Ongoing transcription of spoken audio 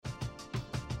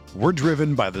We're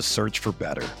driven by the search for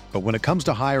better. But when it comes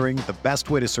to hiring, the best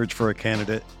way to search for a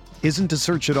candidate isn't to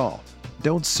search at all.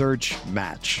 Don't search,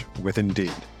 match with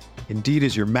Indeed. Indeed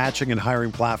is your matching and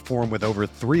hiring platform with over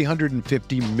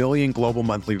 350 million global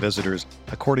monthly visitors,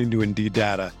 according to Indeed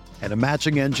data, and a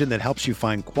matching engine that helps you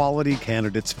find quality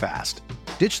candidates fast.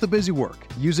 Ditch the busy work.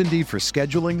 Use Indeed for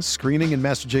scheduling, screening, and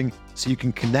messaging so you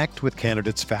can connect with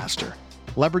candidates faster.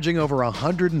 Leveraging over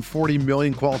 140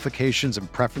 million qualifications and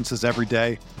preferences every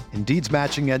day, Indeed's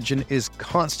matching engine is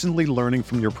constantly learning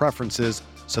from your preferences,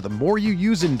 so the more you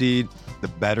use Indeed, the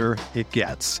better it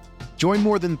gets. Join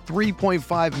more than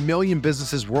 3.5 million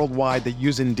businesses worldwide that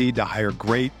use Indeed to hire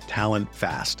great talent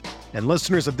fast. And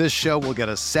listeners of this show will get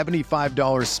a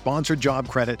 $75 sponsored job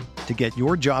credit to get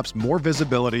your jobs more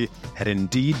visibility at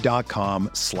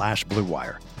Indeed.com/Blue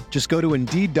Wire. Just go to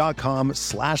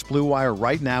Indeed.com/Blue Wire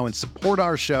right now and support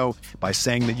our show by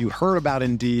saying that you heard about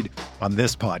Indeed on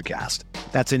this podcast.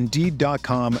 That's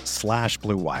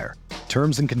Indeed.com/Blue Wire.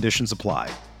 Terms and conditions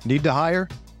apply. Need to hire?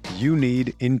 You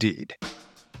need Indeed.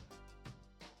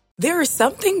 There are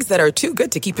some things that are too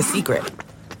good to keep a secret.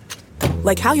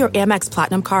 Like how your Amex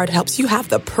Platinum card helps you have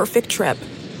the perfect trip.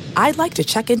 I'd like to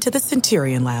check into the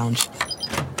Centurion Lounge.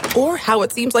 Or how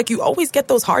it seems like you always get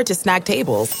those hard-to-snag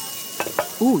tables.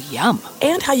 Ooh, yum.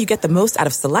 And how you get the most out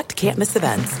of select can't-miss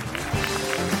events.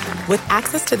 With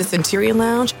access to the Centurion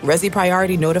Lounge, Resi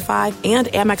Priority Notified, and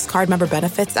Amex card member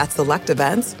benefits at select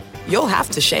events, you'll have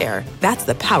to share. That's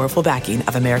the powerful backing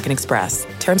of American Express.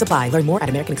 Terms apply. Learn more at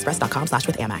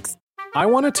americanexpress.com/withAmex. I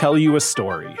want to tell you a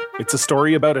story. It's a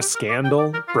story about a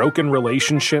scandal, broken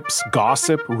relationships,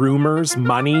 gossip, rumors,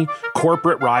 money,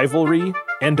 corporate rivalry,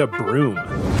 and a broom.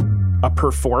 A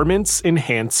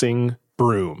performance-enhancing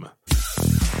broom.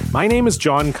 My name is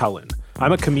John Cullen.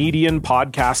 I'm a comedian,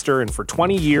 podcaster, and for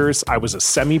 20 years, I was a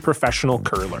semi-professional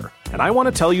curler. And I want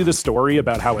to tell you the story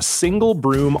about how a single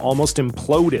broom almost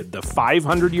imploded the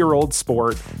 500-year-old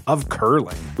sport of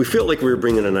curling. We felt like we were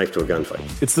bringing a knife to a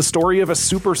gunfight. It's the story of a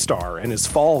superstar and his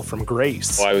fall from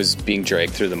grace. Well, I was being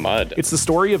dragged through the mud. It's the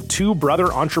story of two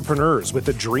brother entrepreneurs with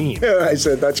a dream. I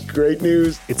said, that's great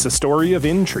news. It's a story of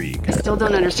intrigue. I still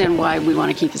don't understand why we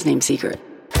want to keep his name secret.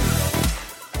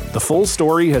 The full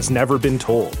story has never been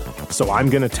told, so I'm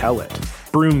going to tell it.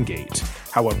 Broomgate,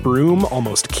 how a broom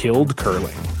almost killed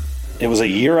curling. It was a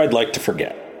year I'd like to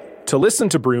forget. To listen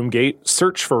to Broomgate,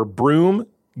 search for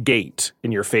Broomgate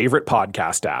in your favorite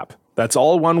podcast app. That's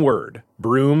all one word,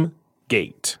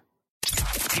 Broomgate.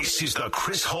 This is the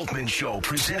Chris Holtman Show,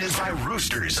 presented by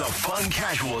Roosters, a fun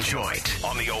casual joint.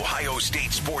 On the Ohio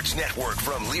State Sports Network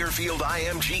from Learfield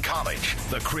IMG College.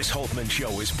 The Chris Holtman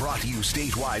Show is brought to you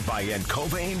statewide by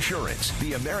Encova Insurance,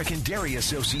 the American Dairy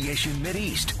Association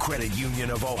Mideast, Credit Union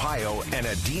of Ohio, and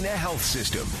Adina Health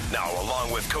System. Now,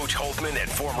 along with Coach Holtman and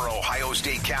former Ohio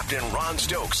State captain Ron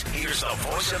Stokes, here's the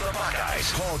voice of the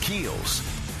Buckeyes, Paul Keels.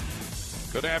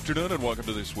 Good afternoon and welcome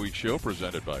to this week's show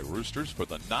presented by Roosters for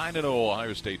the 9-0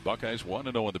 Ohio State Buckeyes,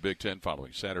 1-0 in the Big Ten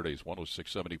following Saturday's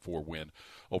 106-74 win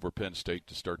over Penn State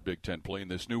to start Big Ten play in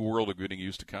this new world of getting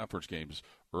used to conference games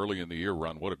early in the year.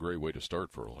 Ron, what a great way to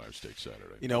start for Ohio State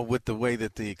Saturday. You know, with the way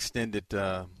that the extended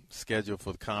schedule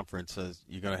for the conference is,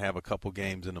 you're going to have a couple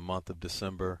games in the month of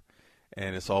December,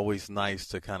 and it's always nice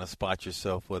to kind of spot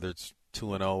yourself, whether it's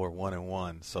 2-0 or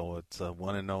 1-1, so it's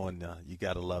 1-0, and you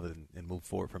got to love it and move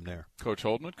forward from there. Coach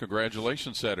Holtman,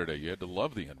 congratulations Saturday. You had to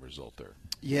love the end result there.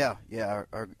 Yeah,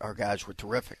 our guys were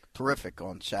terrific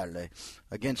on Saturday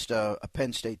against a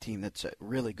Penn State team that's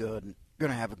really good and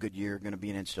going to have a good year, going to be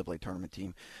an NCAA tournament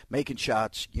team. Making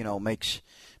shots, makes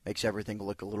everything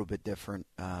look a little bit different.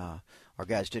 Our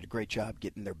guys did a great job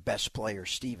getting their best player,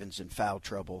 Stevens, in foul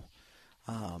trouble.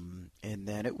 And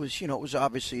then it was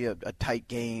obviously a tight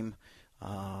game.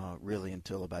 Really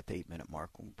until about the 8-minute mark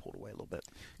when we pulled away a little bit.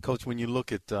 Coach, when you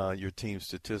look at your team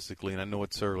statistically, and I know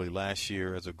it's early, last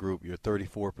year as a group you're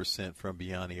 34% from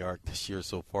beyond the arc. This year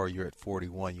so far you're at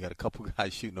 41. You got a couple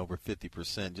guys shooting over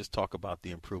 50%. Just talk about the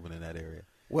improvement in that area.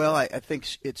 Well, I think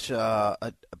it's a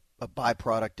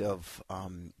byproduct of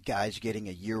guys getting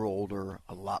a year older,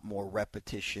 a lot more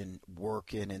repetition,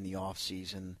 working in the off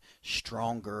season,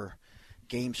 stronger.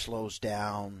 Game slows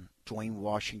down. Dwayne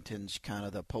Washington's kind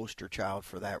of the poster child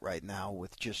for that right now,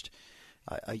 with just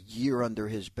a year under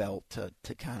his belt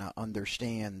to kind of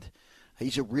understand.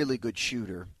 He's a really good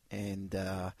shooter, and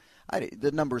the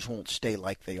numbers won't stay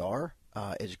like they are,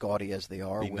 as gaudy as they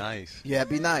are. Nice. Yeah,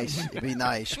 be nice. It'd be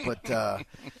nice, but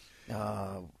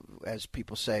as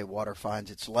people say, water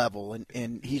finds its level,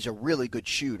 and he's a really good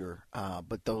shooter,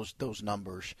 but those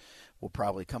numbers will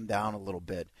probably come down a little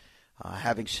bit.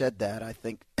 Having said that, I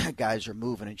think guys are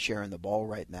moving and sharing the ball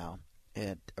right now.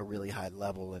 at a really high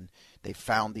level, and they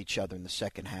found each other in the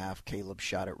second half. Caleb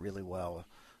shot it really well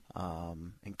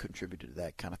and contributed to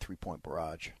that kind of three-point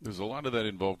barrage. There's a lot of that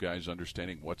involved guys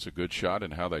understanding what's a good shot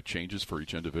and how that changes for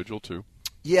each individual too.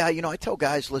 Yeah, I tell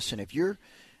guys, listen, if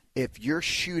you're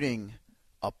shooting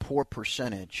a poor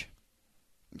percentage,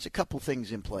 there's a couple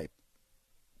things in play.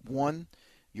 One,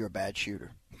 you're a bad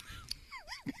shooter.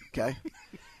 Okay?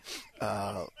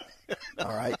 All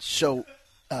right. So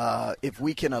if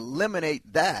we can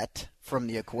eliminate that from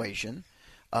the equation,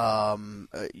 then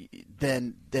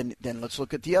let's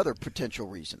look at the other potential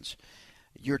reasons.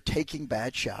 You're taking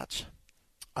bad shots,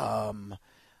 or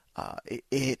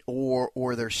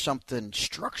there's something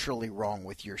structurally wrong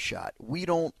with your shot. We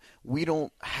don't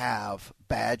have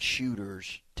bad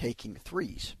shooters taking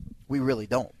threes. We really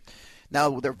don't.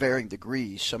 Now, they're varying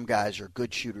degrees. Some guys are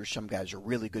good shooters. Some guys are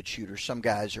really good shooters. Some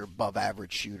guys are above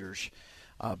average shooters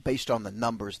based on the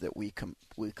numbers that we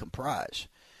comprise.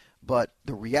 But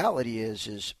the reality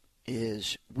is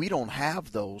we don't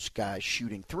have those guys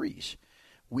shooting threes.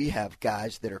 We have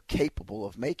guys that are capable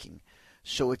of making.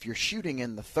 So if you're shooting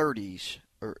in the 30s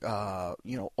or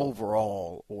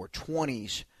overall, or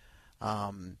 20s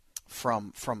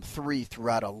from three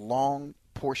throughout a long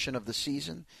portion of the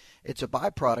season, it's a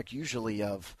byproduct usually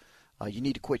of you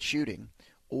need to quit shooting,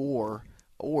 or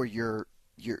you're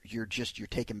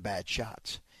taking bad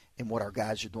shots. And what our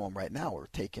guys are doing right now are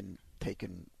taking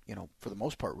for the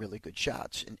most part really good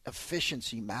shots. And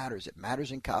efficiency matters. It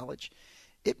matters in college.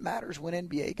 It matters when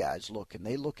NBA guys look and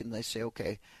they say,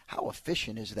 okay, how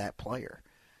efficient is that player?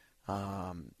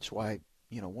 That's why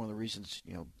one of the reasons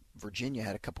Virginia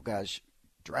had a couple guys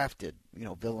drafted,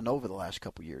 Villanova the last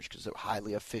couple of years, because they're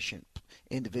highly efficient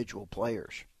individual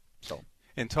players. So,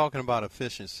 and talking about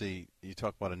efficiency, you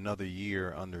talk about another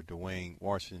year under Dwayne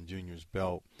Washington Jr.'s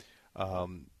belt.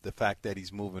 The fact that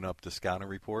he's moving up the scouting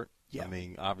report. Yeah. I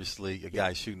mean, obviously, a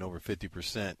guy shooting over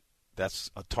 50%,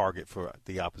 that's a target for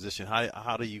the opposition.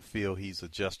 How do you feel he's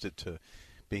adjusted to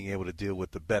being able to deal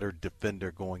with the better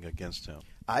defender going against him?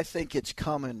 I think it's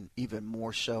coming even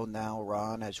more so now,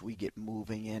 Ron, as we get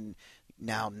moving in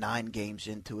now 9 games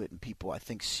into it, and people, I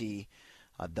think, see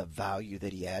the value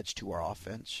that he adds to our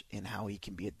offense and how he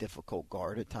can be a difficult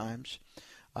guard at times.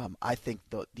 I think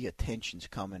the attention's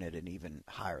coming at an even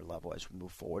higher level as we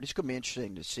move forward. It's going to be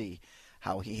interesting to see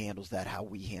how he handles that, how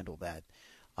we handle that.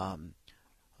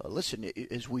 Listen,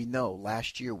 as we know,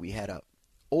 last year we had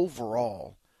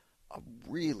overall a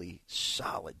really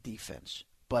solid defense,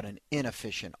 but an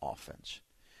inefficient offense.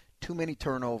 Too many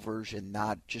turnovers and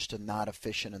not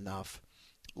efficient enough.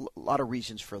 A lot of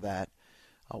reasons for that.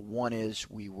 One is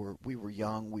we were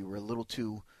young. We were a little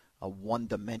too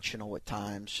one-dimensional at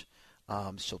times.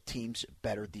 So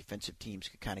better defensive teams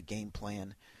could kind of game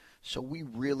plan. So we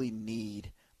really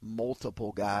need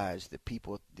multiple guys that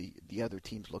the other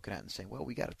teams looking at and saying, well,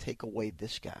 we got to take away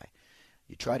this guy.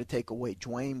 You try to take away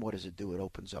Dwayne, what does it do? It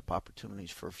opens up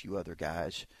opportunities for a few other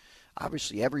guys.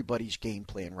 Obviously, everybody's game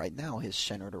plan right now is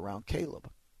centered around Caleb,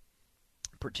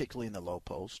 particularly in the low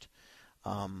post.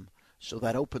 So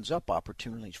that opens up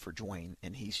opportunities for Dwayne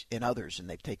and others, and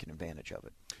they've taken advantage of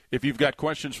it. If you've got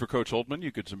questions for Coach Holtman,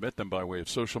 you could submit them by way of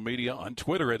social media on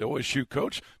Twitter at OSU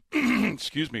Coach,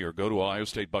 excuse me, or go to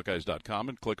OhioStateBuckeyes.com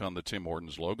and click on the Tim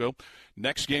Hortons logo.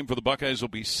 Next game for the Buckeyes will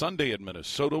be Sunday at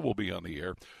Minnesota. We'll be on the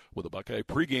air with a Buckeye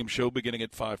pregame show beginning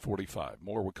at 5:45.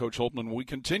 More with Coach Holtman when we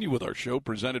continue with our show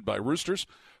presented by Roosters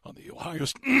on the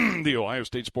Ohio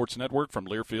State Sports Network from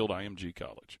Learfield IMG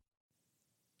College.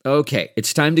 Okay,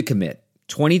 it's time to commit.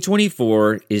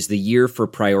 2024 is the year for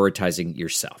prioritizing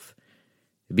yourself.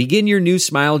 Begin your new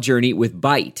smile journey with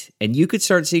Byte, and you could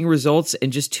start seeing results in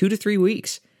just 2 to 3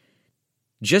 weeks.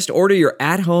 Just order your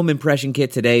at-home impression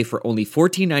kit today for only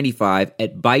 $14.95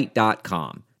 at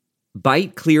Byte.com.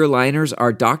 Byte clear liners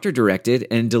are doctor-directed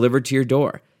and delivered to your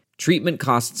door. Treatment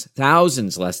costs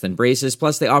thousands less than braces,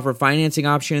 plus they offer financing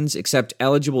options, accept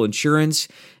eligible insurance,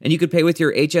 and you could pay with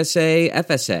your HSA,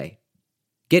 FSA.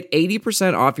 Get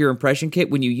 80% off your impression kit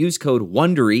when you use code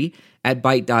WONDERY at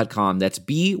Byte.com. That's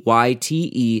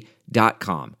BYTE.com.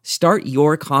 Start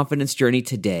your confidence journey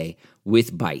today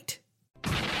with Byte.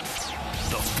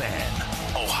 The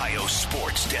Fan, Ohio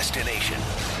sports destination.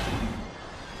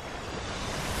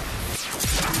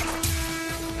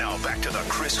 Now back to the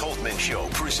Chris Holtman Show,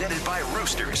 presented by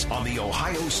Roosters on the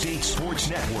Ohio State Sports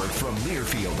Network from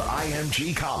Learfield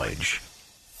IMG College.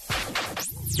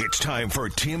 It's time for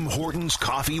Tim Hortons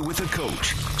Coffee with a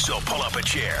Coach. So pull up a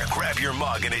chair, grab your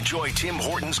mug, and enjoy Tim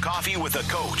Hortons Coffee with a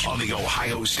Coach on the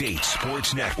Ohio State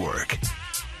Sports Network.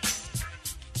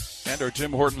 And our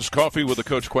Tim Hortons Coffee with the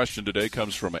Coach question today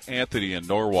comes from Anthony in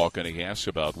Norwalk, and he asks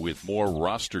about, with more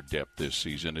roster depth this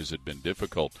season, has it been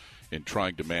difficult in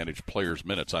trying to manage players'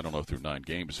 minutes? I don't know through 9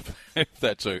 games if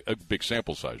that's a big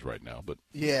sample size right now. But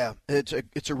yeah,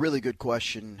 it's a really good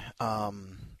question,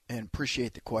 and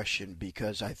appreciate the question,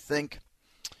 because I think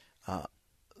one of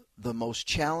the most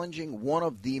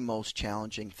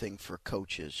challenging thing for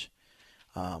coaches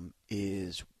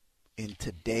is in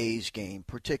today's game.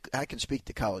 I can speak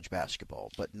to college basketball,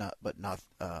 but not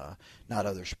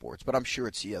other sports. But I'm sure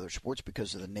it's the other sports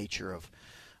because of the nature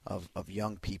of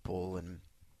young people. And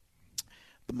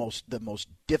the most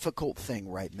difficult thing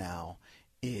right now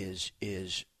is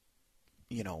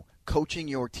coaching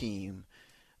your team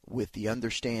with the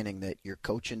understanding that you're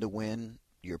coaching to win,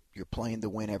 you're playing to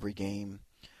win every game.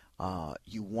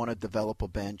 You want to develop a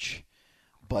bench,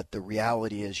 but the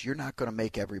reality is you're not going to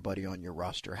make everybody on your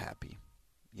roster happy.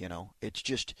 It's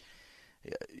just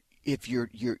if you're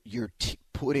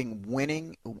putting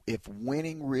winning. If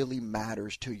winning really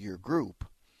matters to your group,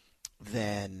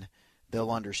 then they'll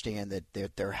understand that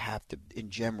in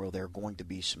general, there are going to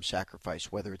be some sacrifice,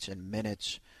 whether it's in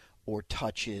minutes or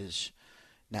touches.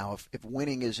 Now, if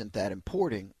winning isn't that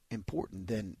important,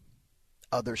 then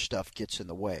other stuff gets in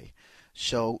the way.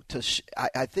 So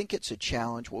I think it's a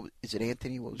challenge. Is it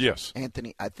Anthony? Yes.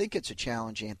 Anthony. I think it's a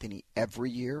challenge, Anthony, every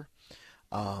year.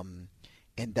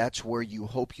 And that's where you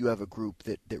hope you have a group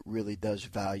that really does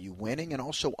value winning and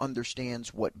also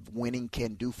understands what winning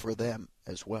can do for them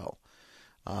as well.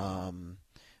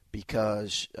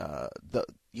 Because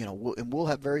we'll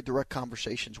have very direct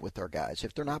conversations with our guys.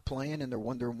 If they're not playing and they're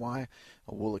wondering why,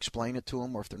 we'll explain it to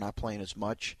them. Or if they're not playing as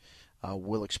much,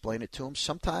 we'll explain it to them.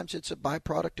 Sometimes it's a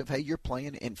byproduct of, hey, you're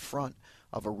playing in front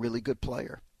of a really good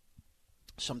player.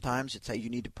 Sometimes it's, hey, you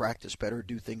need to practice better,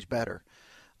 do things better.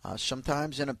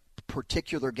 Sometimes in a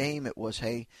particular game it was,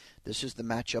 hey, this is the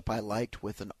matchup I liked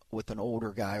with an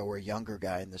older guy or a younger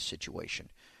guy in this situation.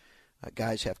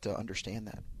 Guys have to understand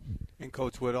that. And,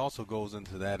 Coach, what also goes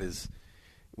into that is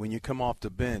when you come off the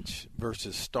bench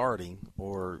versus starting,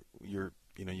 or you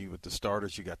with the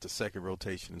starters, you got the second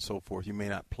rotation and so forth, you may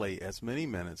not play as many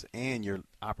minutes, and your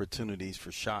opportunities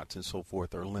for shots and so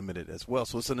forth are limited as well.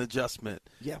 So it's an adjustment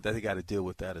that they got to deal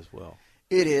with that as well.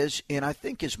 It is, and I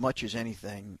think as much as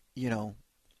anything,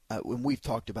 when we've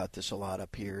talked about this a lot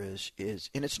up here is,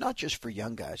 and it's not just for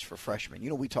young guys, for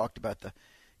freshmen. We talked about the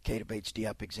Keita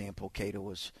Bates-Diop example. Keita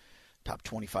was top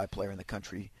 25 player in the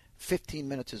country. 15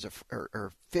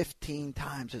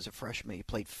 times as a freshman, he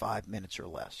played 5 minutes or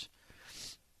less.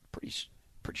 Pretty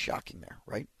shocking there,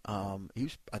 right? He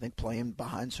was, I think, playing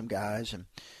behind some guys,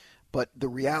 but the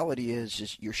reality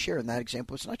is you're sharing that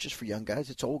example. It's not just for young guys;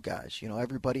 it's old guys.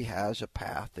 Everybody has a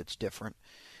path that's different,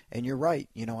 and you're right.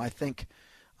 I think,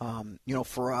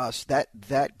 for us,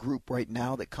 that group right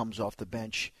now that comes off the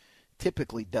bench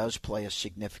typically does play a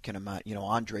significant amount.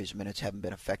 Andre's minutes haven't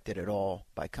been affected at all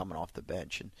by coming off the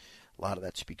bench, and a lot of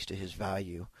that speaks to his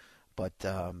value. But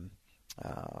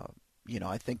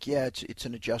I think, it's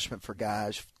an adjustment for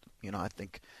guys. I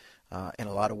think in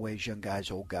a lot of ways, young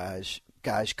guys, old guys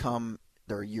come,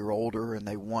 they're a year older, and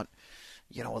they want,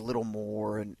 a little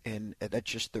more, and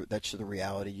that's the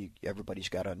reality. Everybody's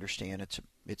got to understand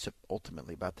it's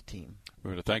ultimately about the team.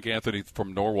 We're going to thank Anthony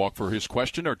from Norwalk for his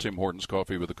question, or Tim Hortons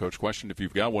Coffee with the Coach question. If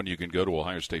you've got one, you can go to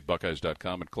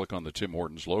OhioStateBuckeyes.com and click on the Tim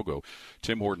Hortons logo.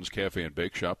 Tim Hortons Cafe and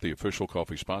Bake Shop, the official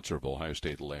coffee sponsor of Ohio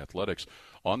State Athletics.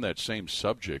 On that same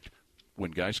subject,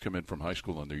 when guys come in from high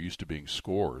school and they're used to being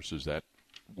scorers, is that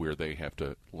where they have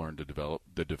to learn to develop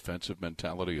the defensive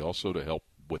mentality also to help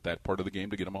with that part of the game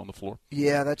to get them on the floor?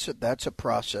 Yeah, that's a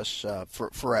process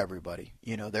for everybody.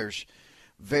 There's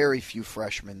very few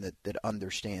freshmen that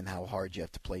understand how hard you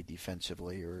have to play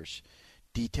defensively, or as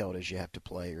detailed as you have to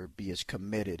play, or be as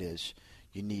committed as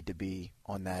you need to be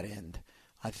on that end.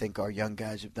 I think our young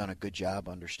guys have done a good job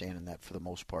understanding that for the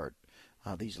most part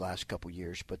these last couple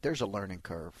years, but there's a learning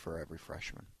curve for every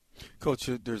freshman. Coach,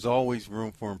 there's always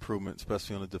room for improvement,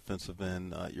 especially on the defensive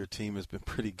end. Your team has been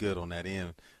pretty good on that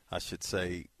end, I should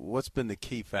say. What's been the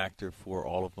key factor for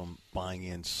all of them buying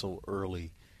in so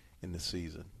early in the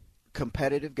season?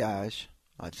 Competitive guys,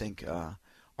 I think, are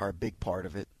a big part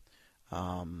of it.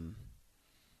 I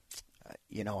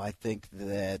think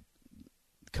that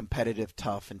competitive,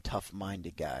 tough, and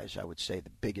tough-minded guys, I would say the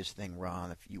biggest thing,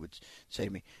 Ron, if you would say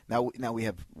to me. Now we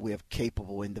have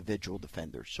capable individual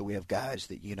defenders, so we have guys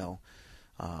that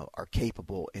are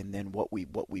capable, and then what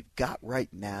we've got right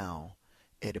now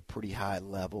at a pretty high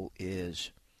level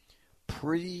is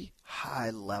pretty high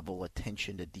level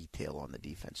attention to detail on the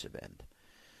defensive end.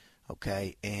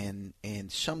 Okay, and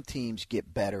some teams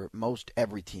get better. Most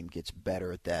every team gets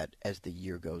better at that as the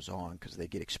year goes on because they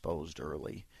get exposed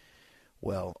early.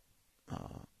 Well,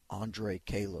 Andre,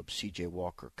 Caleb, C.J.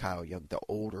 Walker, Kyle Young, the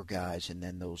older guys, and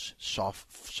then those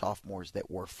sophomores that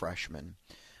were freshmen,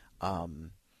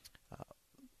 and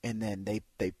then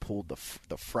they pulled the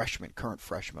current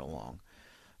freshmen along.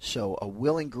 So a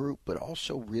willing group, but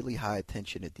also really high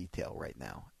attention to detail right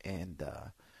now, and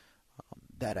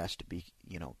that has to be,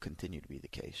 continue to be the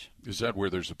case. Is that where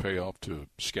there's a payoff to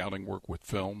scouting work with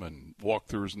film and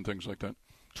walkthroughs and things like that?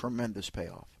 Tremendous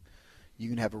payoff. You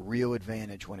can have a real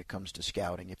advantage when it comes to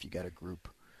scouting if you got a group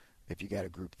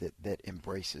that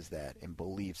embraces that and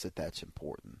believes that that's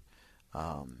important.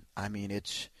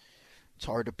 It's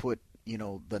hard to put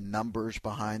the numbers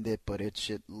behind it, but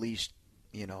it's at least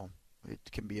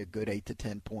it can be a good 8 to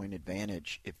 10 point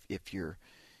advantage if your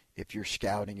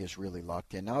scouting is really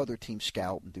locked in. Now other teams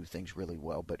scout and do things really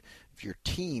well, but if your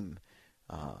team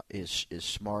is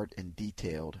smart and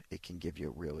detailed, it can give you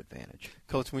a real advantage.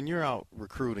 Coach, when you're out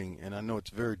recruiting, and I know it's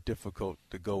very difficult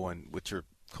to go in with your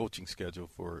coaching schedule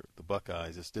for the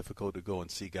Buckeyes, it's difficult to go and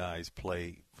see guys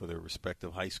play for their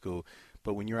respective high school,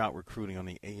 but when you're out recruiting on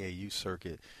the AAU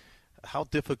circuit, how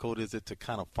difficult is it to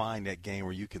kind of find that game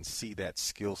where you can see that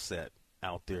skill set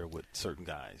out there with certain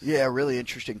guys? Yeah, really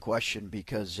interesting question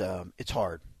because it's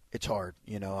hard. It's hard.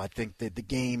 I think that the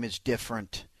game is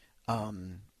different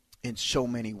in so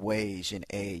many ways in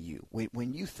AAU.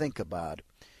 When you think about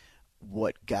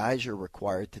what guys are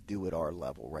required to do at our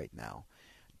level right now,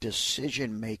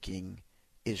 decision-making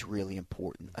is really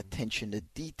important. Attention to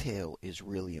detail is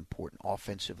really important,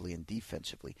 offensively and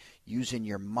defensively. Using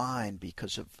your mind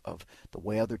because of the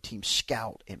way other teams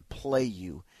scout and play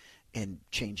you and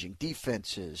changing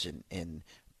defenses and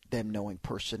them knowing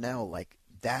personnel, like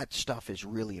that stuff is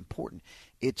really important.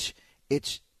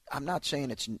 I'm not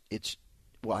saying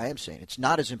I am saying it's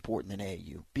not as important than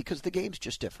AAU because the game's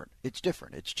just different. It's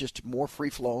different. It's just more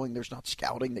free-flowing. There's not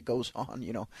scouting that goes on.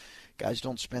 Guys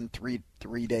don't spend three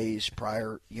days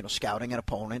prior, scouting an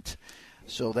opponent,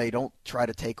 so they don't try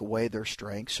to take away their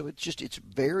strengths. So it's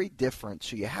very different.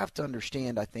 So you have to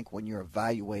understand, I think, when you're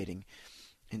evaluating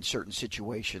in certain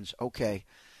situations, okay,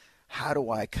 how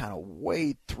do I kind of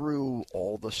wade through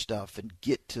all the stuff and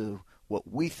get to what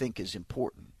we think is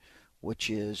important, which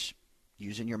is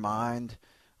using your mind,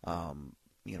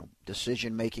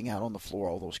 decision-making out on the floor,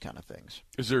 all those kind of things.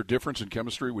 Is there a difference in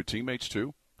chemistry with teammates,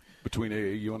 too, between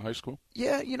AAU and high school?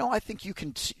 Yeah, I think you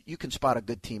can spot a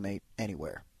good teammate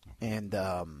anywhere. And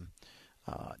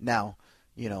now,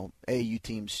 AAU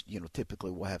teams,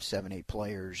 typically will have 7-8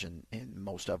 players, and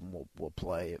most of them will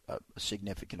play a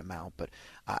significant amount. But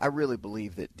I really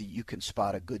believe that you can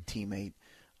spot a good teammate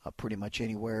pretty much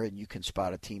anywhere, and you can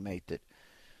spot a teammate that,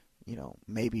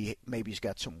 maybe he's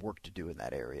got some work to do in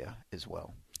that area as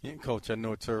well. Yeah, Coach, I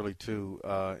know it's early, too,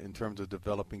 in terms of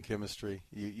developing chemistry.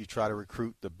 You try to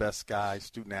recruit the best guys,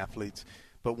 student-athletes,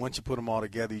 but once you put them all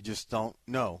together, you just don't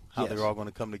know how they're all going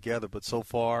to come together. But so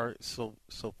far, so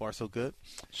good?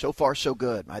 So far, so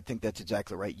good. I think that's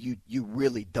exactly right. You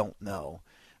really don't know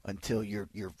until you're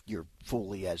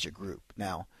fully as a group.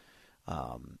 Now,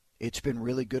 it's been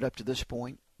really good up to this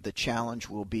point. The challenge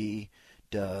will be,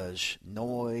 does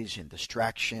noise and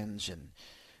distractions and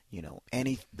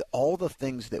all the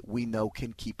things that we know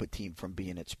can keep a team from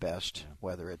being its best,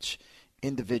 whether it's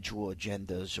individual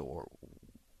agendas or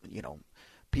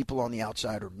people on the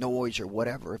outside or noise or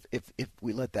whatever. If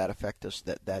we let that affect us,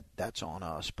 that's on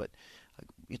us. But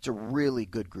it's a really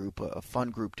good group, a fun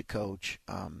group to coach,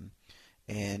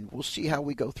 and we'll see how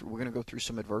we go through. We're going to go through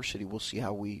some adversity. We'll see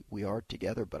how we are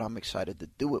together. But I'm excited to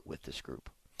do it with this group.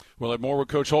 Well, at more with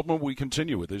Coach Holtman, we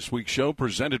continue with this week's show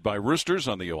presented by Roosters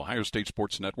on the Ohio State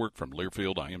Sports Network from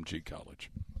Learfield IMG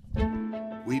College.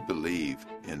 We believe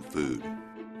in food.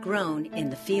 Grown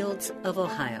in the fields of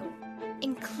Ohio.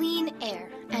 In clean air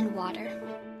and water.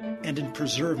 And in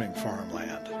preserving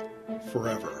farmland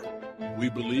forever. We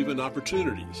believe in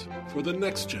opportunities for the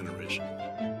next generation.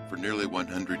 For nearly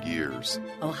 100 years,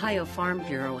 Ohio Farm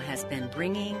Bureau has been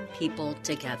bringing people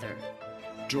together.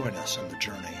 Join us on the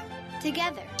journey.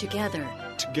 Together. Together.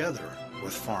 Together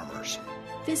with farmers.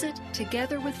 Visit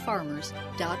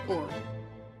togetherwithfarmers.org.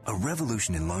 A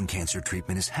revolution in lung cancer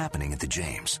treatment is happening at the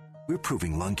James. We're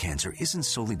proving lung cancer isn't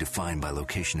solely defined by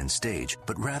location and stage,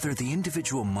 but rather the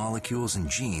individual molecules and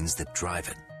genes that drive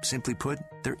it. Simply put,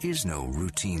 there is no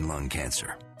routine lung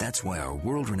cancer. That's why our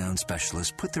world-renowned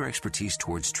specialists put their expertise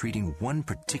towards treating one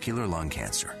particular lung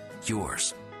cancer,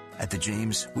 yours. At the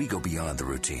James, we go beyond the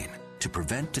routine to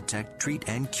prevent, detect, treat,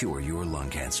 and cure your lung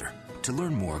cancer. To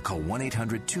learn more, call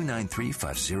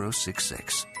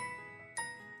 1-800-293-5066.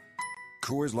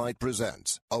 Coors Light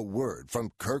presents A Word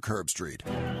from Kirk Herbstreit.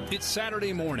 It's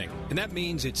Saturday morning, and that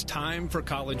means it's time for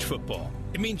college football.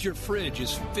 It means your fridge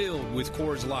is filled with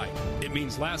Coors Light. It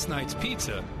means last night's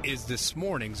pizza is this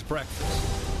morning's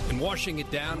breakfast. And washing it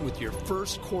down with your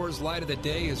first Coors Light of the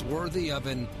day is worthy of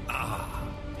an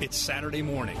It's Saturday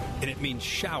morning, and it means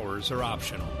showers are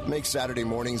optional. Make Saturday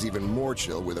mornings even more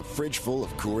chill with a fridge full of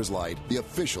Coors Light, the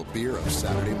official beer of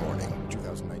Saturday morning.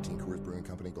 2019 Coors Brewing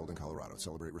Company, Golden, Colorado.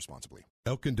 Celebrate responsibly.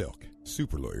 Elk and Elk,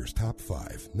 Super Lawyers Top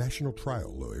 5, National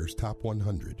Trial Lawyers Top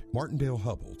 100, Martindale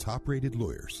Hubbell Top-Rated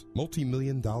Lawyers,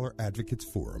 Multi-Million-Dollar Advocates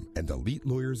Forum, and Elite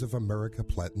Lawyers of America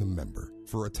Platinum member.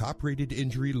 For a top-rated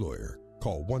injury lawyer,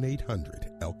 call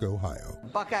 1-800-ELK-OHIO.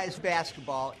 Buckeyes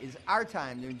basketball is our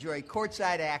time to enjoy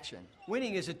courtside action.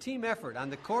 Winning is a team effort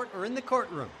on the court or in the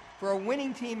courtroom. For a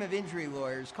winning team of injury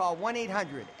lawyers, call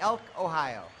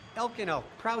 1-800-ELK-OHIO. Elk and Elk,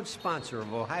 proud sponsor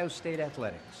of Ohio State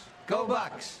Athletics. Go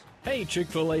Bucks! Hey,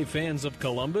 Chick-fil-A fans of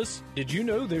Columbus. Did you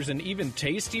know there's an even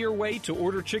tastier way to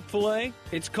order Chick-fil-A?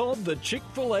 It's called the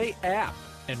Chick-fil-A app.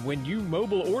 And when you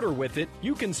mobile order with it,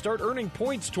 you can start earning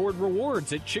points toward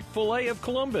rewards at Chick-fil-A of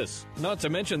Columbus. Not to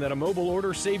mention that a mobile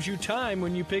order saves you time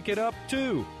when you pick it up,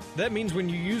 too. That means when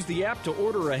you use the app to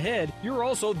order ahead, you're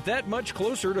also that much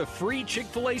closer to free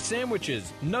Chick-fil-A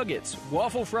sandwiches, nuggets,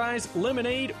 waffle fries,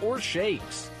 lemonade, or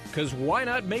shakes. Because why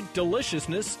not make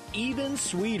deliciousness even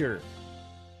sweeter?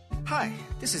 Hi,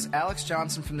 this is Alex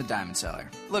Johnson from the Diamond Cellar.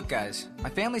 Look, guys, my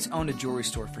family's owned a jewelry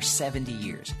store for 70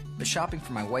 years, but shopping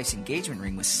for my wife's engagement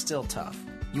ring was still tough.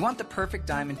 You want the perfect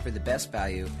diamond for the best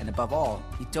value, and above all,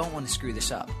 you don't want to screw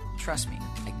this up. Trust me,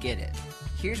 I get it.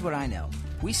 Here's what I know.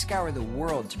 We scour the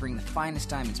world to bring the finest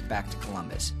diamonds back to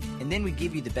Columbus, and then we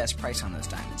give you the best price on those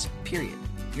diamonds, period.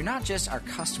 You're not just our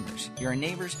customers, you're our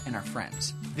neighbors and our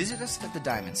friends. Visit us at the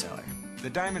Diamond Cellar. The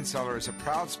Diamond Cellar is a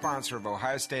proud sponsor of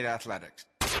Ohio State Athletics.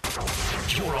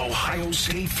 Your Ohio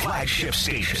State flagship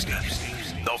station,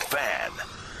 The Fan.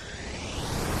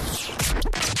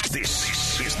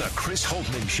 This is the Chris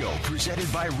Holtman Show,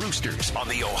 presented by Roosters on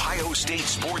the Ohio State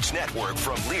Sports Network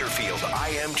from Learfield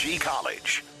IMG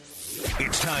College.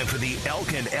 It's time for the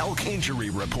Elk and Elk Injury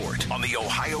Report on the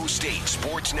Ohio State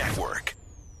Sports Network.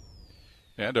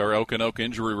 And our Elk and Elk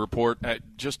Injury Report,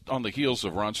 just on the heels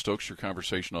of Ron Stokes, your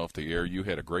conversation off the air, you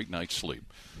had a great night's sleep.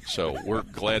 So we're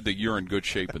glad that you're in good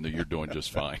shape and that you're doing just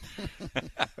fine.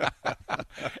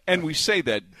 And we say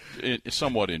that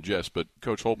somewhat in jest, but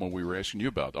Coach Holtman, we were asking you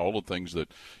about all the things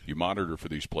that you monitor for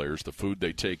these players, the food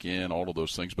they take in, all of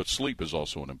those things, but sleep is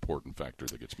also an important factor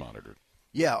that gets monitored.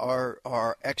 Yeah,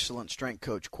 our excellent strength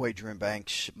coach, Quadrin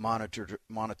Banks,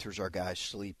 monitors our guys'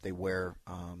 sleep. They wear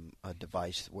a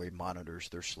device where he monitors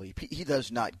their sleep. He does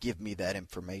not give me that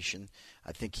information.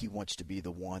 I think he wants to be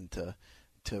the one to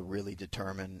really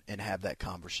determine and have that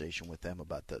conversation with them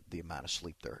about the amount of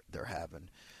sleep they're having.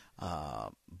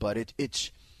 But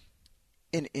it's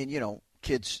you know,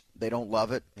 kids, they don't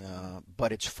love it,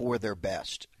 but it's for their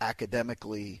best.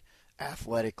 Academically,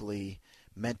 athletically,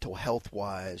 mental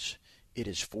health-wise, it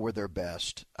is for their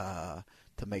best to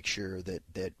make sure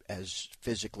that as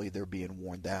physically they're being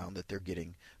worn down, that they're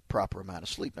getting proper amount of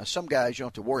sleep. Now, some guys, you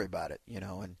don't have to worry about it, you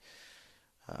know, and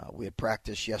we had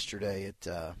practice yesterday at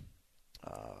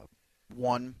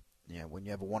 1. Yeah, when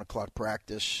you have a 1 o'clock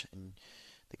practice and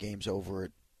the game's over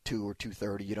at 2 or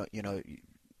 2:30,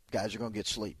 guys are going to get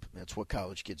sleep. That's what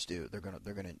college kids do. They're going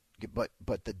to get,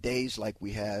 but the days like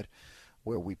we had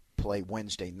where we play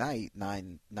Wednesday night,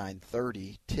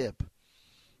 9:30 tip,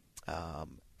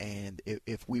 and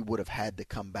if we would have had to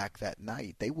come back that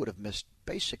night, they would have missed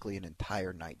basically an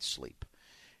entire night's sleep.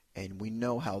 And we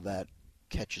know how that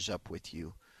catches up with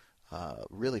you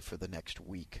really for the next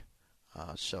week.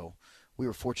 So we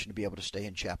were fortunate to be able to stay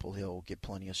in Chapel Hill, get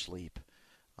plenty of sleep,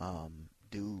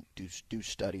 do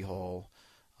study hall,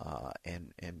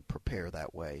 and prepare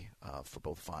that way for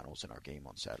both finals and our game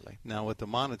on Saturday. Now, with the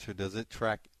monitor, does it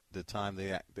track the time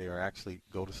they are actually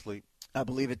go to sleep? I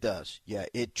believe it does. Yeah,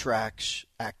 it tracks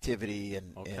activity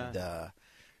and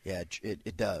yeah,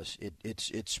 it does.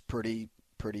 It's pretty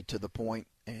to the point,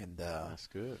 and that's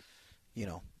good. You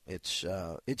know, it's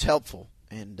helpful,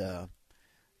 and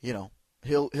you know,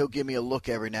 he'll give me a look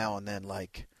every now and then,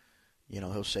 like, you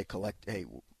know, he'll say, hey,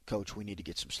 Coach, we need to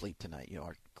get some sleep tonight. You know,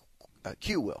 our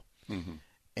Q will,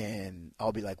 and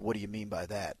I'll be like, what do you mean by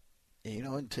that? You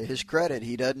know, and to his credit,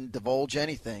 he doesn't divulge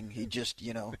anything. He just,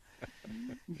 you know,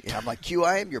 I'm like, Q,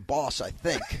 I am your boss, I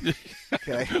think.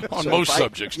 Okay, on most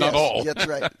subjects, not all. That's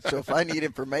right. So if I need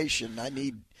information, I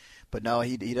need But no,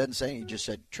 he doesn't say anything. He just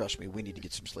said, trust me, we need to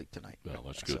get some sleep tonight. Well,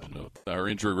 that's good to know. Our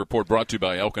injury report brought to you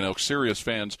by Elk and Elk. Serious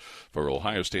fans for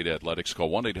Ohio State athletics. Call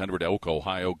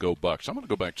 1-800-ELK-OHIO. Go Bucks. I'm going to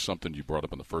go back to something you brought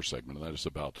up in the first segment, and that is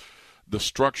about the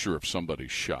structure of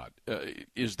somebody's shot.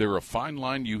 Is there a fine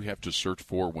line you have to search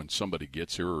for when somebody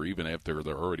gets here, or even after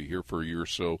they're already here for a year or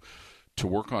so, to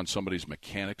work on somebody's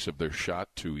mechanics of their shot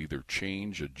to either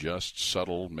change, adjust,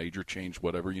 subtle, major change,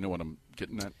 whatever? You know what I'm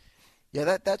getting at?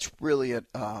 Yeah, that's really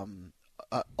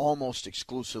almost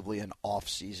exclusively an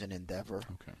off-season endeavor.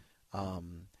 Okay.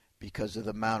 Because of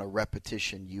the amount of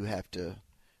repetition you have to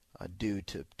do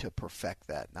to perfect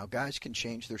that. Now, guys can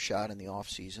change their shot in the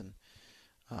off-season.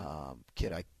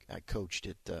 Kid I coached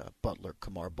at Butler,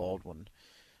 Kamar Baldwin,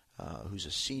 who's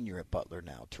a senior at Butler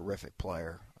now, terrific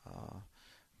player.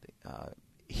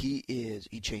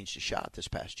 He changed his shot this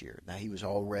past year. Now, he was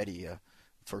already a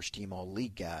first-team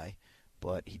All-League guy,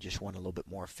 but he just wanted a little bit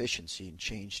more efficiency and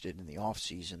changed it in the off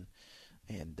season,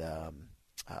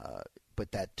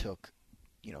 but that took,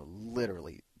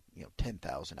 literally,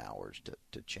 10,000 hours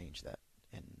to change that,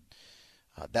 and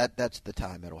that's the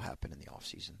time it'll happen in the off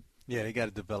season. Yeah, they got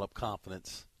to develop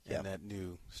confidence in that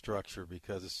new structure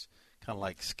because it's kind of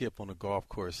like Skip on the golf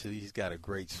course. He's got a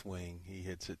great swing. He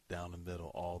hits it down the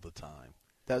middle all the time.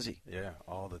 Does he? Yeah,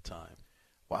 all the time.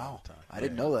 Wow, I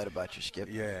didn't know that about you, Skip.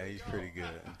 Yeah, he's pretty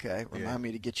good. Okay, remind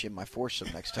me to get you in my foursome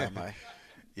next time I.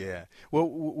 Yeah, well,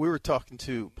 we were talking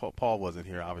to Paul wasn't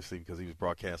here obviously because he was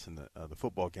broadcasting the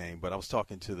football game, but I was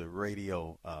talking to the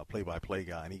radio play-by-play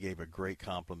guy, and he gave a great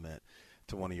compliment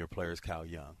to one of your players, Kyle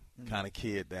Young, kind of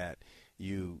kid that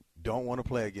you don't want to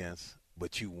play against,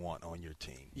 but you want on your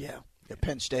team. Yeah. At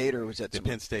Penn State, or was that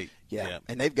Penn State? Yeah,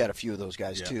 and they've got a few of those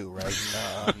guys too, right?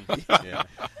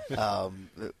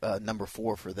 Number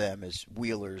 4 for them is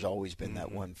Wheeler's always been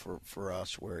that one for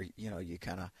us, where you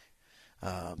kind of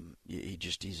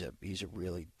he's a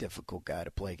really difficult guy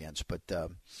to play against. But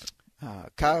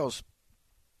Kyle's,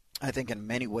 I think, in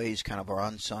many ways, kind of our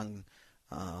unsung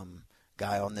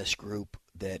guy on this group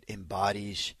that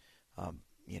embodies,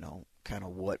 kind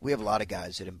of what we have. A lot of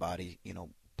guys that embody,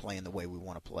 playing the way we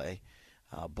want to play.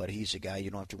 But he's a guy you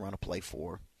don't have to run a play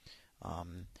for.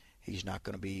 He's not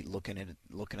going to be looking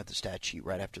at the stat sheet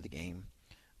right after the game.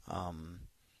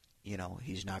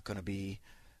 He's not going to be.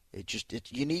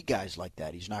 You need guys like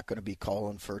that. He's not going to be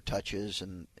calling for touches,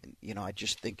 and I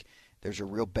just think there's a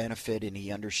real benefit, and he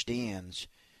understands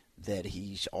that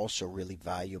he's also really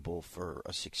valuable for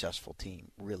a successful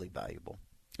team. Really valuable.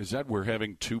 Is that where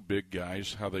having two big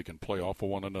guys, how they can play off of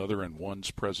one another, and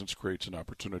one's presence creates an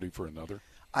opportunity for another?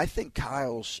 I think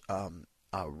Kyle's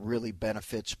really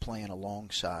benefits playing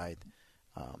alongside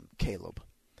Caleb,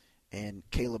 and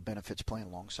Caleb benefits playing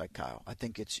alongside Kyle. I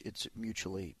think it's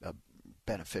mutually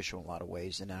beneficial in a lot of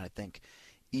ways, and I think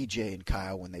EJ and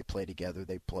Kyle, when they play together,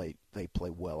 they play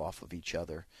well off of each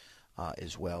other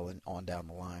as well, and on down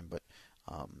the line. But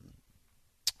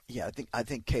I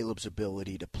think Caleb's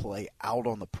ability to play out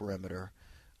on the perimeter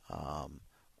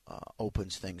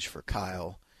opens things for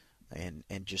Kyle. And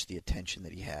just the attention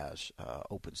that he has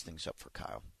opens things up for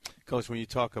Kyle. Coach, when you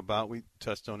talk about, we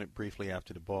touched on it briefly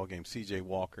after the ball game, C.J.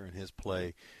 Walker and his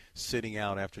play, sitting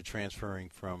out after transferring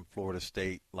from Florida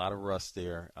State, a lot of rust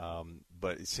there,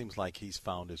 but it seems like he's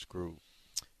found his groove.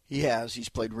 He has. He's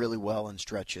played really well in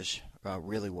stretches,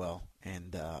 really well,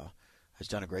 and has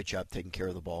done a great job taking care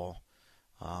of the ball.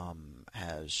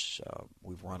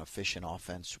 We've run efficient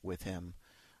offense with him.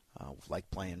 Like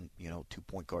playing, 2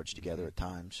 point guards together at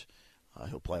times.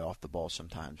 He'll play off the ball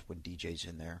sometimes when DJ's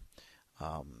in there.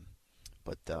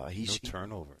 But he's no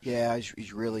turnovers. Yeah,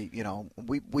 he's really,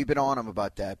 we've been on him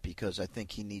about that because I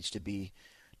think he needs to be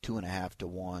 2.5 to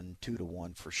 1, 2 to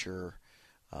 1 for sure.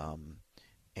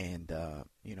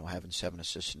 Having 7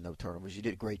 assists and no turnovers. He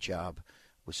did a great job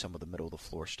with some of the middle of the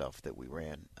floor stuff that we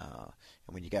ran. And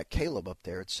when you got Caleb up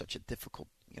there, it's such a difficult,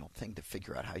 thing to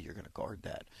figure out how you're going to guard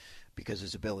that, because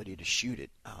his ability to shoot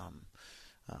it.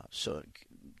 So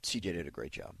CJ did a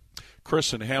great job.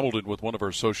 Chris in Hamilton with one of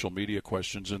our social media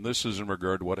questions, and this is in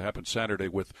regard to what happened Saturday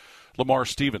with Lamar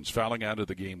Stevens fouling out of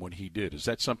the game when he did. Is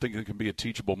that something that can be a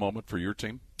teachable moment for your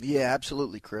team? Yeah,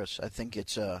 absolutely, Chris. I think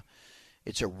it's a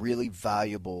really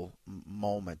valuable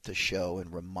moment to show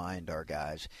and remind our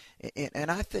guys.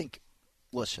 And I think,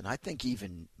 I think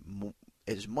even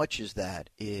as much as that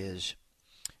is,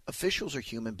 officials are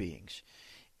human beings.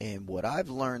 And what I've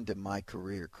learned in my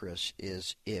career, Chris,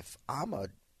 is if I'm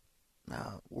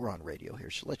we're on radio here,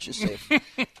 so let's just say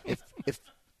if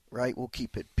right, we'll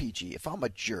keep it PG. If I'm a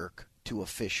jerk to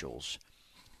officials,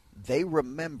 they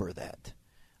remember that.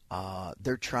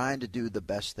 They're trying to do the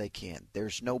best they can.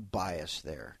 There's no bias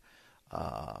there.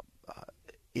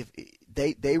 if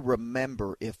they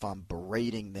remember if I'm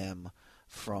berating them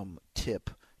from tip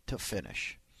to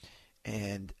finish.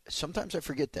 And sometimes I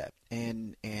forget that.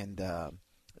 And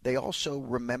they also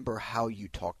remember how you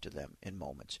talk to them in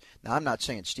moments. Now, I'm not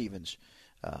saying Stevens.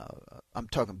 I'm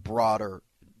talking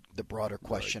the broader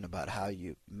question about how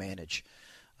you manage,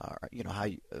 how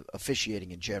you,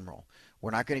 officiating in general.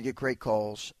 We're not going to get great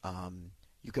calls.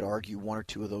 You could argue one or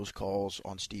two of those calls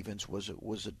on Stevens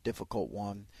was a difficult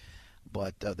one,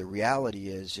 but the reality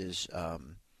is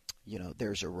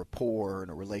there's a rapport and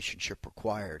a relationship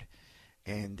required.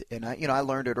 And I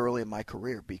learned it early in my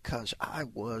career because I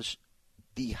was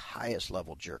the highest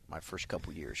level jerk my first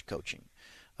couple years coaching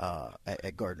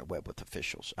at Gardner-Webb with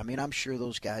officials. I mean, I'm sure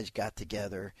those guys got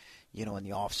together, in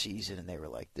the off season, and they were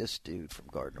like, "This dude from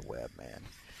Gardner-Webb, man,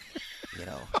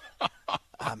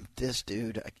 I'm this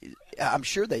dude." I'm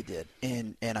sure they did,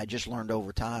 and I just learned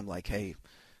over time, like, hey,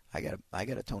 I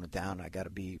gotta tone it down. I gotta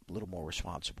be a little more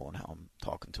responsible in how I'm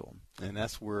talking to them. And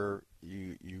that's where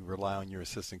you rely on your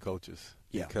assistant coaches.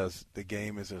 Yeah. Because the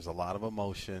game there's a lot of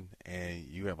emotion, and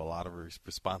you have a lot of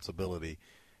responsibility.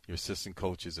 Your assistant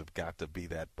coaches have got to be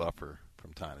that buffer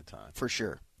from time to time. For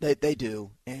sure, they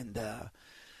do, and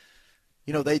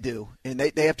they do, and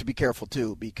they have to be careful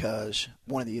too, because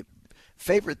one of the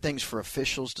favorite things for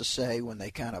officials to say when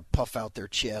they kind of puff out their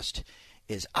chest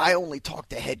is, "I only talk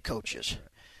to head coaches."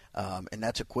 And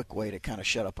that's a quick way to kind of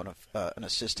shut up an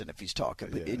assistant if he's talking.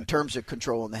 But in terms of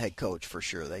controlling the head coach, for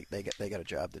sure, they got a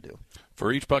job to do.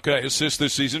 For each Buckeye assist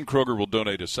this season, Kroger will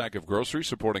donate a sack of groceries,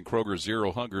 supporting Kroger's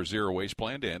Zero Hunger, Zero Waste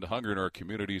plan to end hunger in our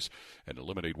communities and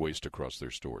eliminate waste across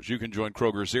their stores. You can join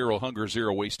Kroger's Zero Hunger,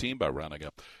 Zero Waste team by rounding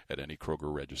up at any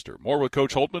Kroger register. More with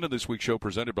Coach Holtman in this week's show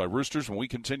presented by Roosters when we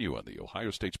continue on the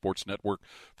Ohio State Sports Network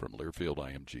from Learfield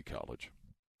IMG College.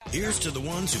 Here's to the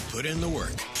ones who put in the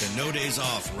work, the no days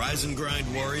off, rise and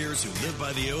grind warriors who live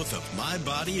by the oath of my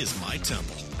body is my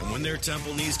temple. And when their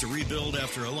temple needs to rebuild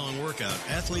after a long workout,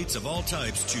 athletes of all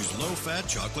types choose low-fat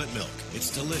chocolate milk.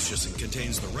 It's delicious and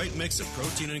contains the right mix of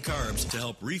protein and carbs to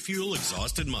help refuel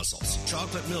exhausted muscles.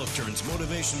 Chocolate milk turns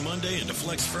Motivation Monday into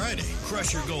Flex Friday.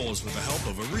 Crush your goals with the help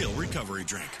of a real recovery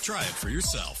drink. Try it for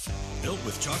yourself. Built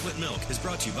with chocolate milk is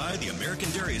brought to you by the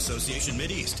American Dairy Association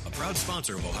Mideast, a proud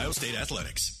sponsor of Ohio State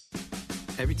Athletics.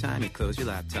 Every time you close your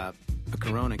laptop, a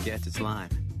Corona gets its lime.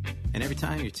 And every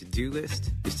time your to-do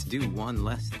list is to do one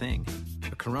less thing,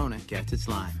 a Corona gets its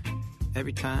lime.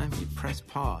 Every time you press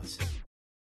pause.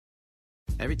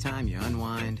 Every time you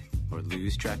unwind or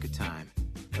lose track of time,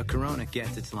 a Corona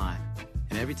gets its lime.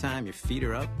 And every time your feet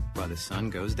are up while the sun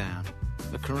goes down,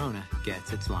 a Corona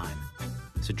gets its lime.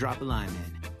 So drop a lime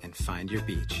in and find your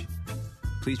beach.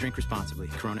 Please drink responsibly.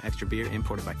 Corona Extra Beer,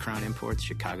 imported by Crown Imports,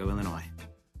 Chicago, Illinois.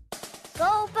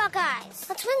 Go Buckeyes!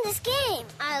 Let's win this game!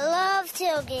 I love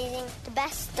tailgating. The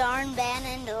best darn band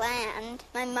in the land.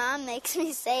 My mom makes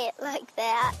me say it like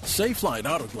that. Safelite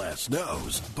Autoglass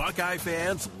knows Buckeye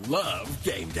fans love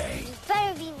game day. You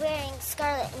better be wearing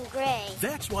scarlet and gray.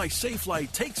 That's why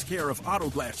Safelite takes care of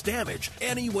autoglass damage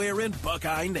anywhere in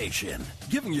Buckeye Nation,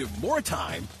 giving you more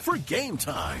time for game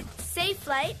time.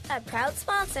 Safelite, a proud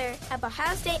sponsor of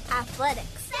Ohio State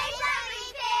Athletics.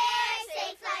 Safelite Repair!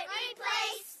 Safelite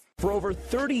Replace! For over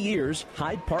 30 years,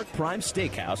 Hyde Park Prime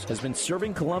Steakhouse has been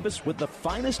serving Columbus with the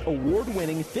finest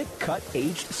award-winning thick-cut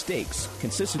aged steaks.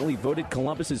 Consistently voted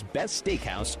Columbus's best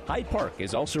steakhouse, Hyde Park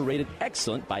is also rated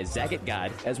excellent by Zagat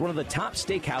Guide as one of the top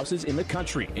steakhouses in the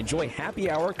country. Enjoy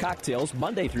happy hour cocktails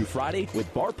Monday through Friday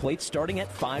with bar plates starting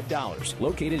at $5.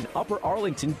 Located in Upper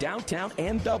Arlington, downtown,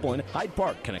 and Dublin, Hyde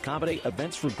Park can accommodate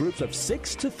events for groups of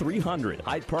 6 to 300.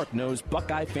 Hyde Park knows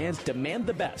Buckeye fans demand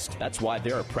the best. That's why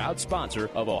they're a proud sponsor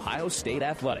of Ohio State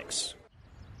Athletics.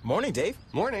 Morning, Dave.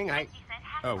 Morning.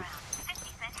 Oh.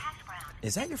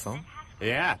 Is that your phone?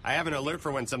 Yeah, I have an alert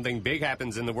for when something big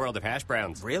happens in the world of hash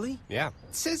browns. Really? Yeah.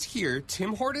 It says here,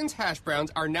 Tim Hortons hash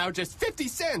browns are now just 50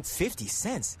 cents. 50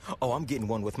 cents? Oh, I'm getting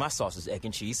one with my sausage, egg,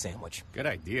 and cheese sandwich. Good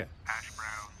idea. Hash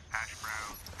browns, hash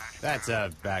browns, hash browns. That's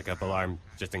a backup alarm,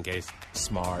 just in case.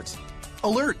 Smart.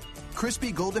 Alert!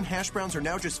 Crispy golden hash browns are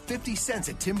now just 50 cents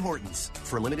at Tim Hortons.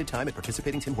 For a limited time at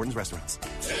participating Tim Hortons restaurants.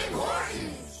 Tim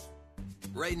Hortons!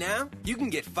 Right now, you can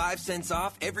get 5 cents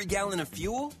off every gallon of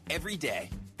fuel every day.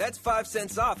 That's 5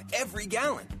 cents off every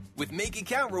gallon with Make It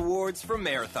Count rewards from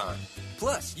Marathon.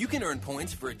 Plus, you can earn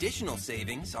points for additional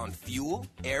savings on fuel,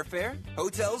 airfare,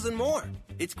 hotels, and more.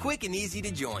 It's quick and easy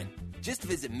to join. Just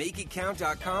visit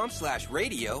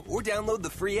makeitcount.com/radio or download the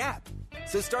free app.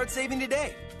 So start saving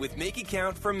today with Make It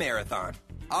Count from Marathon.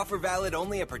 Offer valid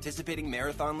only at participating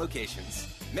Marathon locations.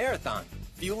 Marathon,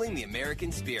 fueling the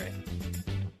American spirit.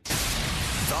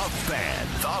 The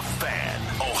Fan,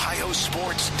 Ohio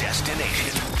sports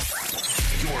destination.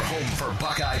 Your home for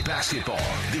Buckeye basketball.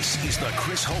 This is the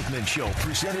Chris Holtman Show,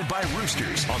 presented by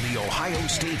Roosters on the Ohio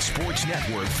State Sports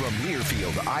Network from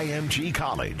Learfield IMG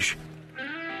College.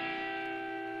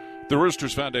 The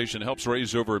Roosters Foundation helps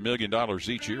raise over $1 million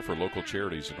each year for local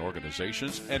charities and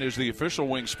organizations and is the official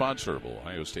wing sponsor of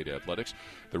Ohio State Athletics.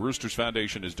 The Roosters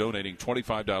Foundation is donating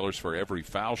 $25 for every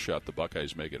foul shot the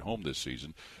Buckeyes make at home this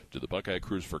season to the Buckeye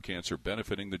Cruise for Cancer,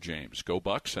 benefiting the James. Go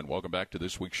Bucks, and welcome back to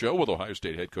this week's show with Ohio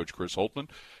State head coach Chris Holtman,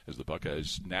 as the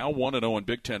Buckeyes now 1-0 in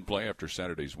Big Ten play after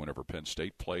Saturday's win over Penn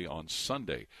State, play on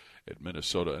Sunday at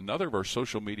Minnesota. Another of our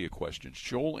social media questions,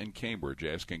 Joel in Cambridge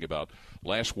asking about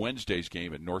last Wednesday's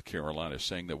game at North Carolina,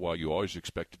 saying that while you always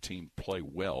expect a team to play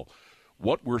well,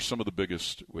 what were some of the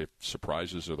biggest, if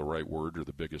surprises are the right word, or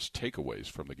the biggest takeaways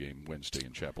from the game Wednesday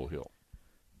in Chapel Hill?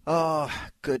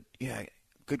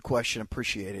 Good question.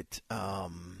 Appreciate it. I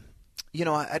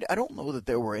don't know that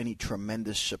there were any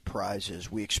tremendous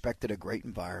surprises. We expected a great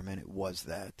environment. It was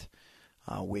that.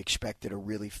 We expected a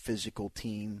really physical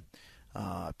team,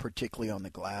 particularly on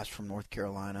the glass from North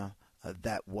Carolina.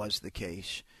 That was the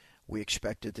case. We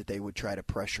expected that they would try to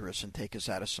pressure us and take us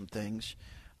out of some things.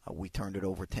 We turned it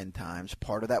over 10 times.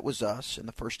 Part of that was us in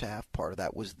the first half. Part of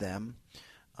that was them.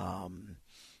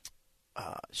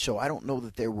 So I don't know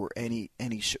that there were any.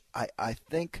 I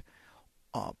think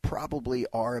probably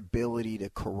our ability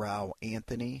to corral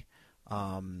Anthony.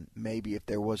 Maybe if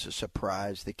there was a